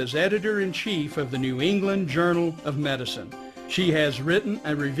serve as editor-in-chief of the New England Journal of Medicine. She has written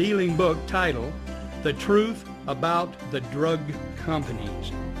a revealing book titled The Truth About the Drug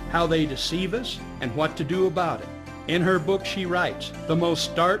Companies, How They Deceive Us and What to Do About It. In her book she writes, the most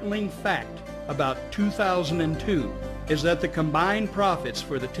startling fact about 2002 is that the combined profits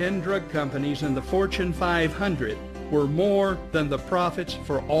for the 10 drug companies in the Fortune 500 were more than the profits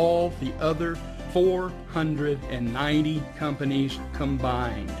for all the other 490 companies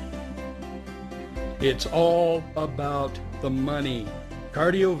combined. It's all about the money.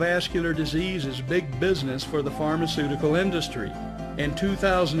 Cardiovascular disease is big business for the pharmaceutical industry. In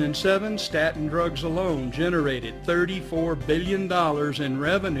 2007, statin drugs alone generated $34 billion in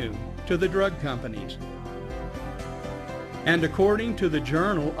revenue to the drug companies. And according to the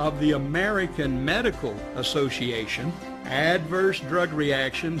Journal of the American Medical Association, adverse drug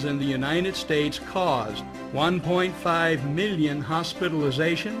reactions in the United States caused 1.5 million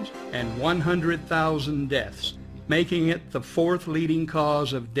hospitalizations and 100,000 deaths, making it the fourth leading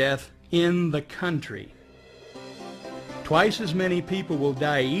cause of death in the country. Twice as many people will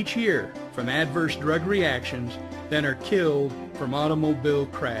die each year from adverse drug reactions than are killed from automobile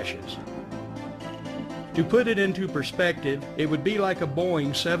crashes. To put it into perspective, it would be like a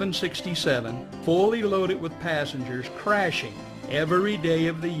Boeing 767 fully loaded with passengers crashing every day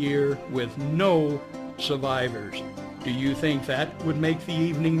of the year with no survivors. Do you think that would make the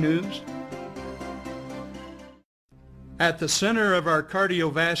evening news? At the center of our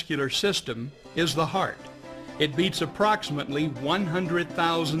cardiovascular system is the heart. It beats approximately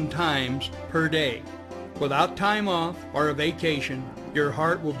 100,000 times per day. Without time off or a vacation, your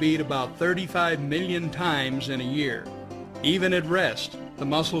heart will beat about 35 million times in a year. Even at rest, the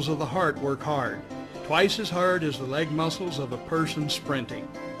muscles of the heart work hard, twice as hard as the leg muscles of a person sprinting.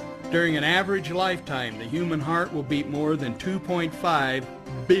 During an average lifetime, the human heart will beat more than 2.5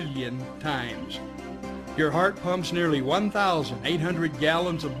 billion times. Your heart pumps nearly 1,800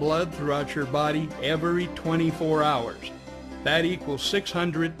 gallons of blood throughout your body every 24 hours. That equals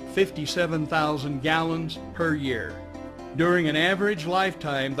 657,000 gallons per year. During an average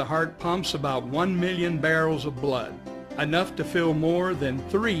lifetime, the heart pumps about 1 million barrels of blood, enough to fill more than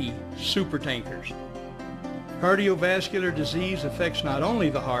 3 supertankers. Cardiovascular disease affects not only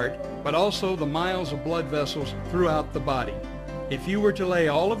the heart, but also the miles of blood vessels throughout the body. If you were to lay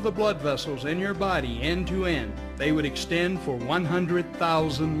all of the blood vessels in your body end to end, they would extend for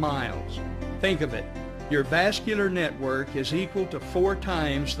 100,000 miles. Think of it. Your vascular network is equal to 4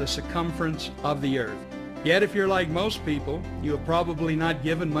 times the circumference of the earth. Yet if you're like most people, you have probably not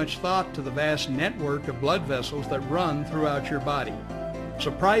given much thought to the vast network of blood vessels that run throughout your body.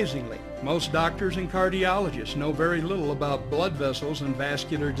 Surprisingly, most doctors and cardiologists know very little about blood vessels and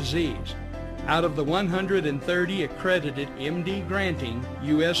vascular disease. Out of the 130 accredited MD granting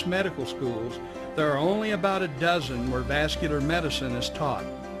U.S. medical schools, there are only about a dozen where vascular medicine is taught.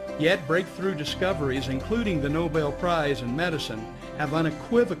 Yet breakthrough discoveries, including the Nobel Prize in Medicine, have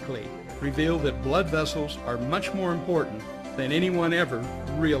unequivocally revealed that blood vessels are much more important than anyone ever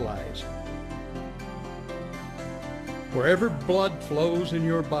realized. Wherever blood flows in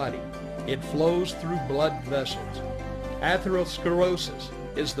your body, it flows through blood vessels. Atherosclerosis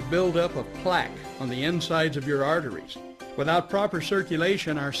is the buildup of plaque on the insides of your arteries. Without proper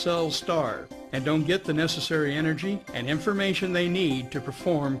circulation, our cells starve and don't get the necessary energy and information they need to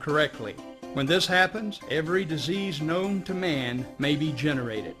perform correctly. When this happens, every disease known to man may be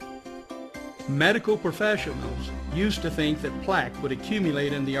generated. Medical professionals used to think that plaque would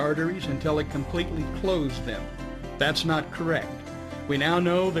accumulate in the arteries until it completely closed them. That's not correct. We now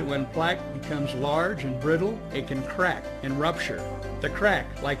know that when plaque becomes large and brittle, it can crack and rupture. The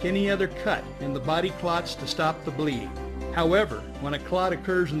crack, like any other cut in the body, clots to stop the bleeding. However, when a clot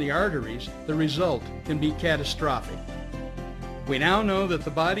occurs in the arteries, the result can be catastrophic. We now know that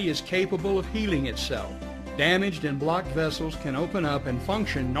the body is capable of healing itself. Damaged and blocked vessels can open up and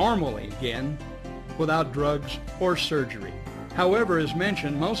function normally again without drugs or surgery. However, as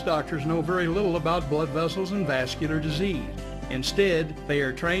mentioned, most doctors know very little about blood vessels and vascular disease. Instead, they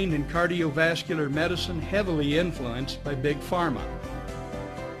are trained in cardiovascular medicine, heavily influenced by Big Pharma.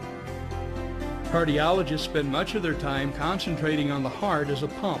 Cardiologists spend much of their time concentrating on the heart as a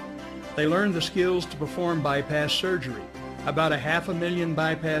pump. They learn the skills to perform bypass surgery. About 500,000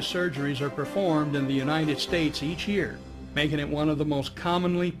 bypass surgeries are performed in the United States each year, making it one of the most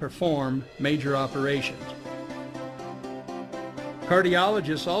commonly performed major operations.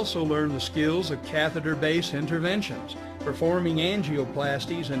 Cardiologists also learn the skills of catheter-based interventions, performing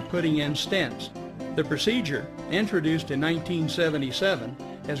angioplasties and putting in stents. The procedure, introduced in 1977,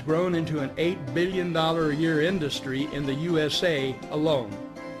 has grown into an $8 billion a year industry in the USA alone.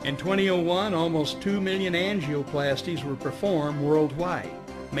 In 2001, almost 2 million angioplasties were performed worldwide,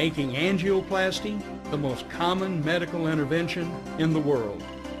 making angioplasty the most common medical intervention in the world.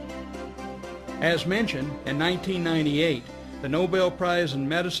 As mentioned, in 1998, the Nobel Prize in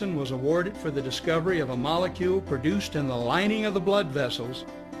Medicine was awarded for the discovery of a molecule produced in the lining of the blood vessels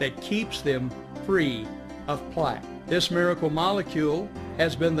that keeps them free of plaque. This miracle molecule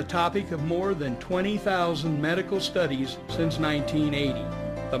has been the topic of more than 20,000 medical studies since 1980.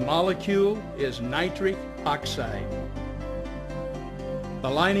 The molecule is nitric oxide. The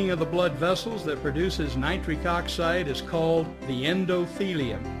lining of the blood vessels that produces nitric oxide is called the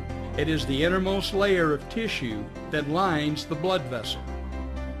endothelium. It is the innermost layer of tissue that lines the blood vessel.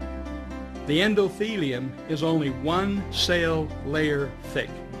 The endothelium is only one cell layer thick.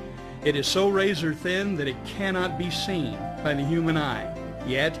 It is so razor thin that it cannot be seen by the human eye,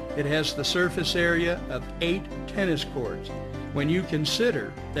 yet it has the surface area of 8 tennis courts. When you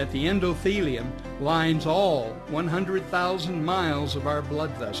consider that the endothelium lines all 100,000 miles of our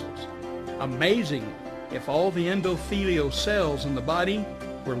blood vessels. Amazingly, if all the endothelial cells in the body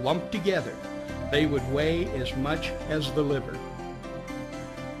were lumped together, they would weigh as much as the liver.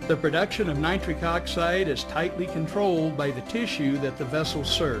 The production of nitric oxide is tightly controlled by the tissue that the vessel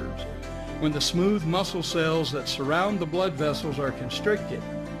serves. When the smooth muscle cells that surround the blood vessels are constricted,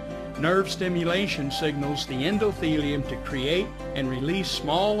 nerve stimulation signals the endothelium to create and release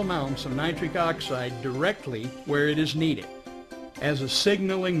small amounts of nitric oxide directly where it is needed. As a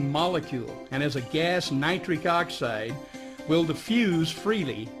signaling molecule and as a gas, nitric oxide will diffuse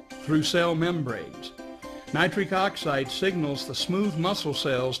freely through cell membranes. Nitric oxide signals the smooth muscle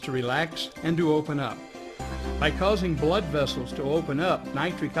cells to relax and to open up. By causing blood vessels to open up,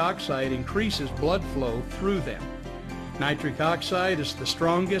 nitric oxide increases blood flow through them. Nitric oxide is the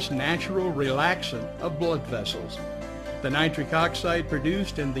strongest natural relaxant of blood vessels. The nitric oxide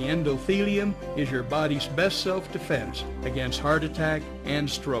produced in the endothelium is your body's best self-defense against heart attack and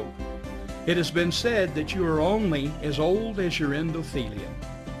stroke. It has been said that you are only as old as your endothelium.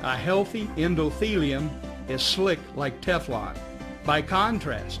 A healthy endothelium is slick like Teflon. By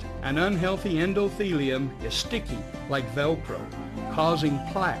contrast, an unhealthy endothelium is sticky like Velcro, causing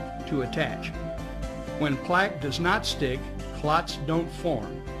plaque to attach. When plaque does not stick, clots don't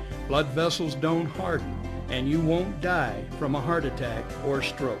form, blood vessels don't harden, and you won't die from a heart attack or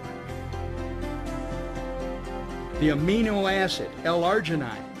stroke. The amino acid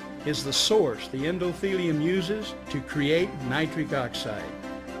L-arginine is the source the endothelium uses to create nitric oxide.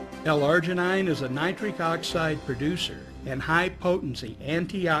 L-arginine is a nitric oxide producer and high-potency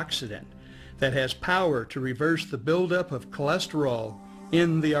antioxidant that has power to reverse the buildup of cholesterol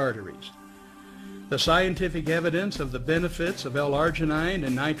in the arteries. The scientific evidence of the benefits of L-arginine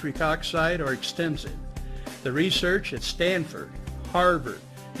and nitric oxide are extensive. The research at Stanford, Harvard,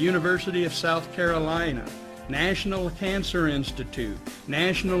 University of South Carolina, National Cancer Institute,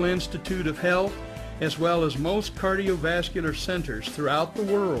 National Institute of Health, as well as most cardiovascular centers throughout the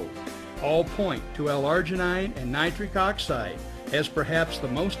world, all point to L-arginine and nitric oxide as perhaps the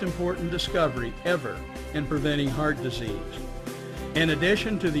most important discovery ever in preventing heart disease. In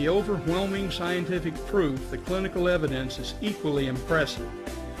addition to the overwhelming scientific proof, the clinical evidence is equally impressive.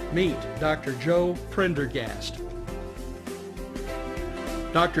 Meet Dr. Joe Prendergast.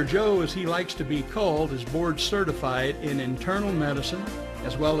 Dr. Joe, as he likes to be called, is board certified in internal medicine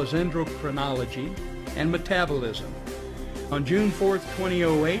as well as endocrinology and metabolism. On June 4,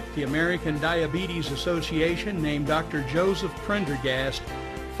 2008, the American Diabetes Association named Dr. Joseph Prendergast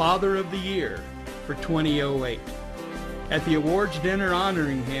Father of the Year for 2008. At the awards dinner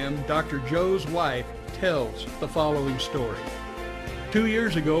honoring him, Dr. Joe's wife tells the following story. 2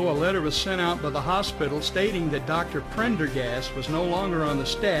 years ago, a letter was sent out by the hospital stating that Dr. Prendergast was no longer on the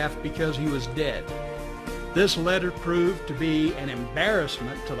staff because he was dead. This letter proved to be an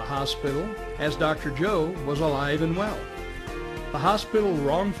embarrassment to the hospital, as Dr. Joe was alive and well. The hospital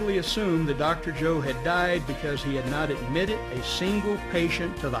wrongfully assumed that Dr. Joe had died because he had not admitted a single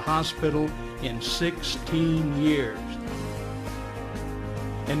patient to the hospital in 16 years.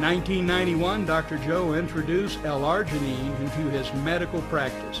 In 1991, Dr. Joe introduced L-arginine into his medical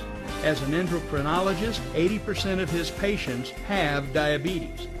practice. As an endocrinologist, 80% of his patients have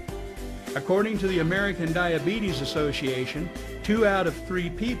diabetes. According to the American Diabetes Association, 2 out of 3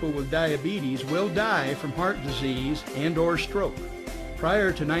 people with diabetes will die from heart disease and/or stroke.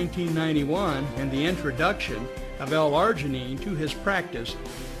 Prior to 1991 and the introduction of L-arginine to his practice,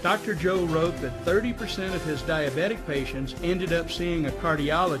 Dr. Joe wrote that 30% of his diabetic patients ended up seeing a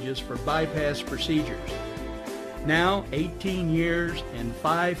cardiologist for bypass procedures. Now, 18 years and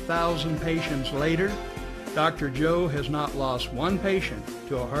 5,000 patients later, Dr. Joe has not lost one patient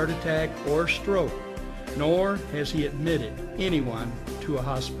to a heart attack or stroke, nor has he admitted anyone to a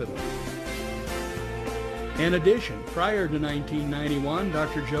hospital. In addition, prior to 1991,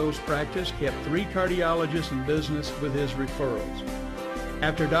 Dr. Joe's practice kept 3 cardiologists in business with his referrals.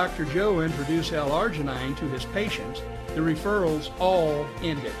 After Dr. Joe introduced L-arginine to his patients, the referrals all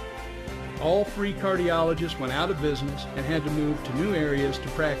ended. All 3 cardiologists went out of business and had to move to new areas to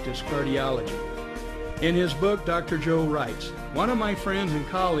practice cardiology. In his book, Dr. Joe writes, "One of my friends and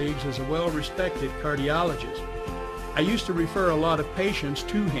colleagues is a well-respected cardiologist. I used to refer a lot of patients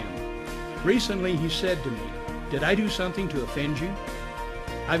to him. Recently he said to me, 'Did I do something to offend you?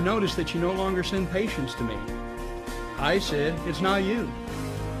 I've noticed that you no longer send patients to me.' I said, 'It's not you.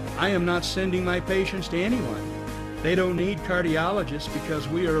 I am not sending my patients to anyone. They don't need cardiologists because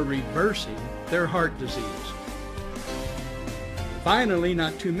we are reversing their heart disease.'" Finally,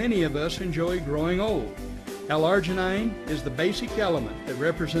 not too many of us enjoy growing old. L-arginine is the basic element that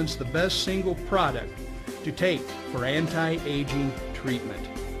represents the best single product to take for anti-aging treatment.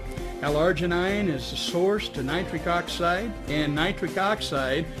 L-arginine is the source to nitric oxide, and nitric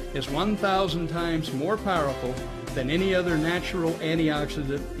oxide is 1,000 times more powerful than any other natural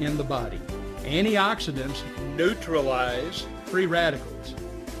antioxidant in the body. Antioxidants neutralize free radicals.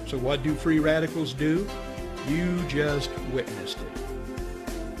 So what do free radicals do? You just witnessed it.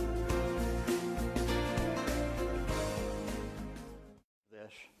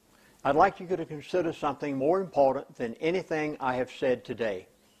 I'd like you to consider something more important than anything I have said today.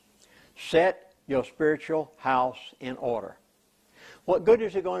 Set your spiritual house in order. What good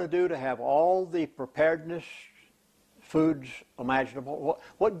is it going to do to have all the preparedness foods imaginable?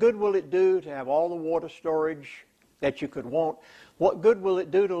 What good will it do to have all the water storage that you could want? What good will it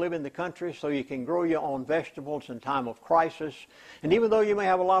do to live in the country so you can grow your own vegetables in time of crisis? And even though you may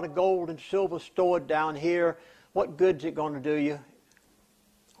have a lot of gold and silver stored down here, what good is it going to do you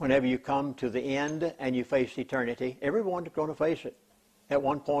whenever you come to the end and you face eternity? Everyone's going to face it at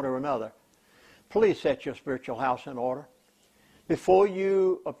one point or another. Please set your spiritual house in order. Before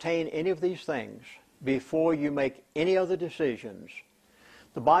you obtain any of these things, before you make any other decisions,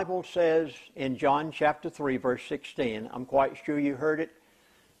 the Bible says in John chapter 3, verse 16, I'm quite sure you heard it.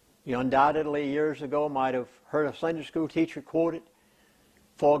 You undoubtedly years ago might have heard a Sunday school teacher quote it.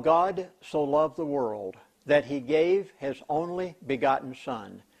 "For God so loved the world that he gave his only begotten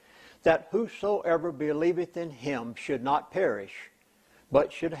Son, that whosoever believeth in him should not perish,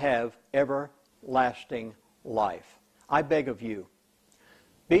 but should have everlasting life." I beg of you,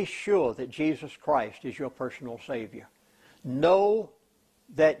 be sure that Jesus Christ is your personal Savior. Know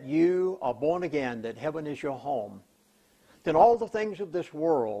that you are born again, that heaven is your home. Then all the things of this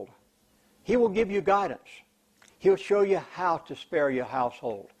world He will give you guidance. He'll show you how to spare your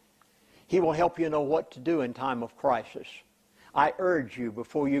household. He will help you know what to do in time of crisis. I urge you,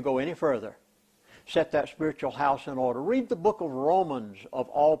 before you go any further, set that spiritual house in order. Read the book of Romans, of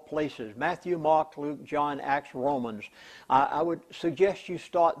all places. Matthew, Mark, Luke, John, Acts, Romans. I would suggest you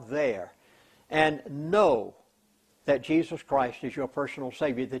start there and know that Jesus Christ is your personal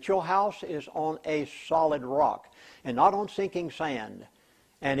Savior, that your house is on a solid rock and not on sinking sand,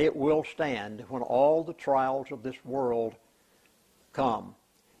 and it will stand when all the trials of this world come.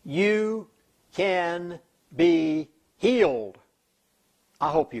 You can be healed. I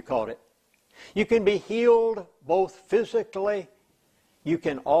hope you caught it. You can be healed both physically, you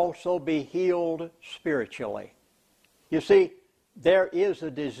can also be healed spiritually. You see, there is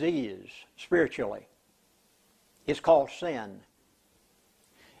a disease spiritually. It's called sin.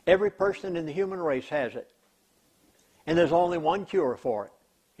 Every person in the human race has it. And there's only one cure for it.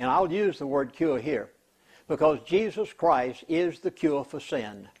 And I'll use the word cure here because Jesus Christ is the cure for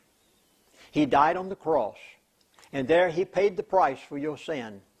sin. He died on the cross, and there He paid the price for your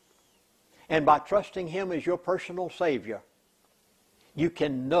sin. And by trusting Him as your personal Savior, you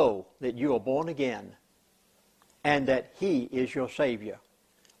can know that you are born again and that He is your Savior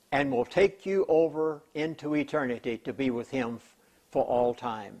and will take you over into eternity to be with Him for all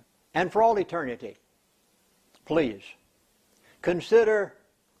time and for all eternity. Please, consider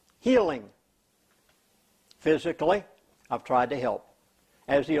healing. Physically, I've tried to help,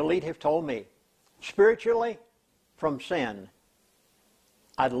 as the elite have told me. Spiritually, from sin.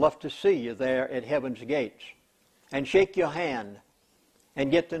 I'd love to see you there at heaven's gates and shake your hand and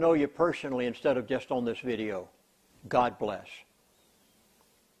get to know you personally instead of just on this video. God bless.